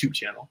my YouTube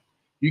channel,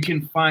 you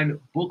can find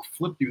book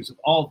flip-throughs of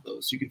all of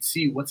those. So you can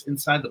see what's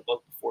inside the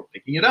book before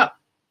picking it up.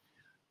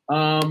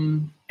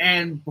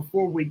 And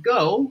before we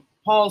go,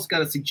 Paul's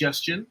got a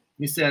suggestion.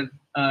 He said,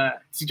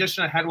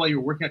 suggestion I had while you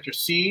were working out your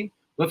scene.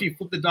 What if you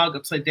flip the dog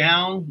upside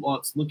down while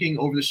it's looking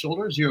over the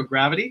shoulder, zero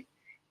gravity?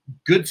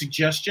 Good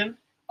suggestion.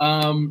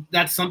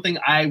 That's something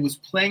I was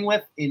playing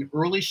with in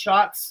early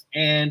shots,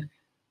 and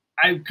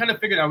I kind of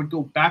figured I would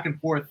go back and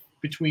forth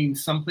between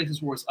some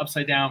places where it's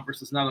upside down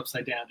versus not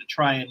upside down to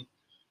try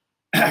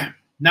and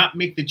not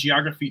make the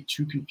geography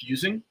too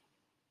confusing.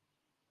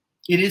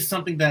 It is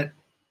something that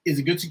is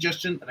a good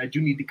suggestion that I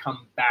do need to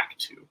come back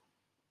to.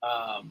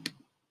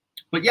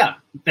 But yeah,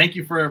 thank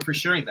you for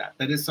sharing that.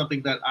 That is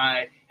something that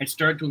I had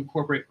started to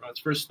incorporate when I was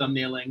first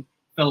thumbnailing,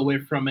 fell away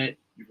from it.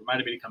 You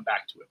reminded me to come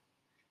back to it.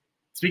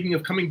 Speaking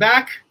of coming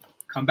back,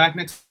 come back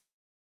next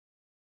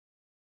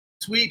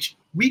week,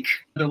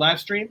 another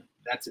live stream.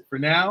 That's it for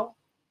now.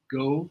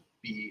 Go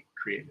be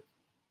creative.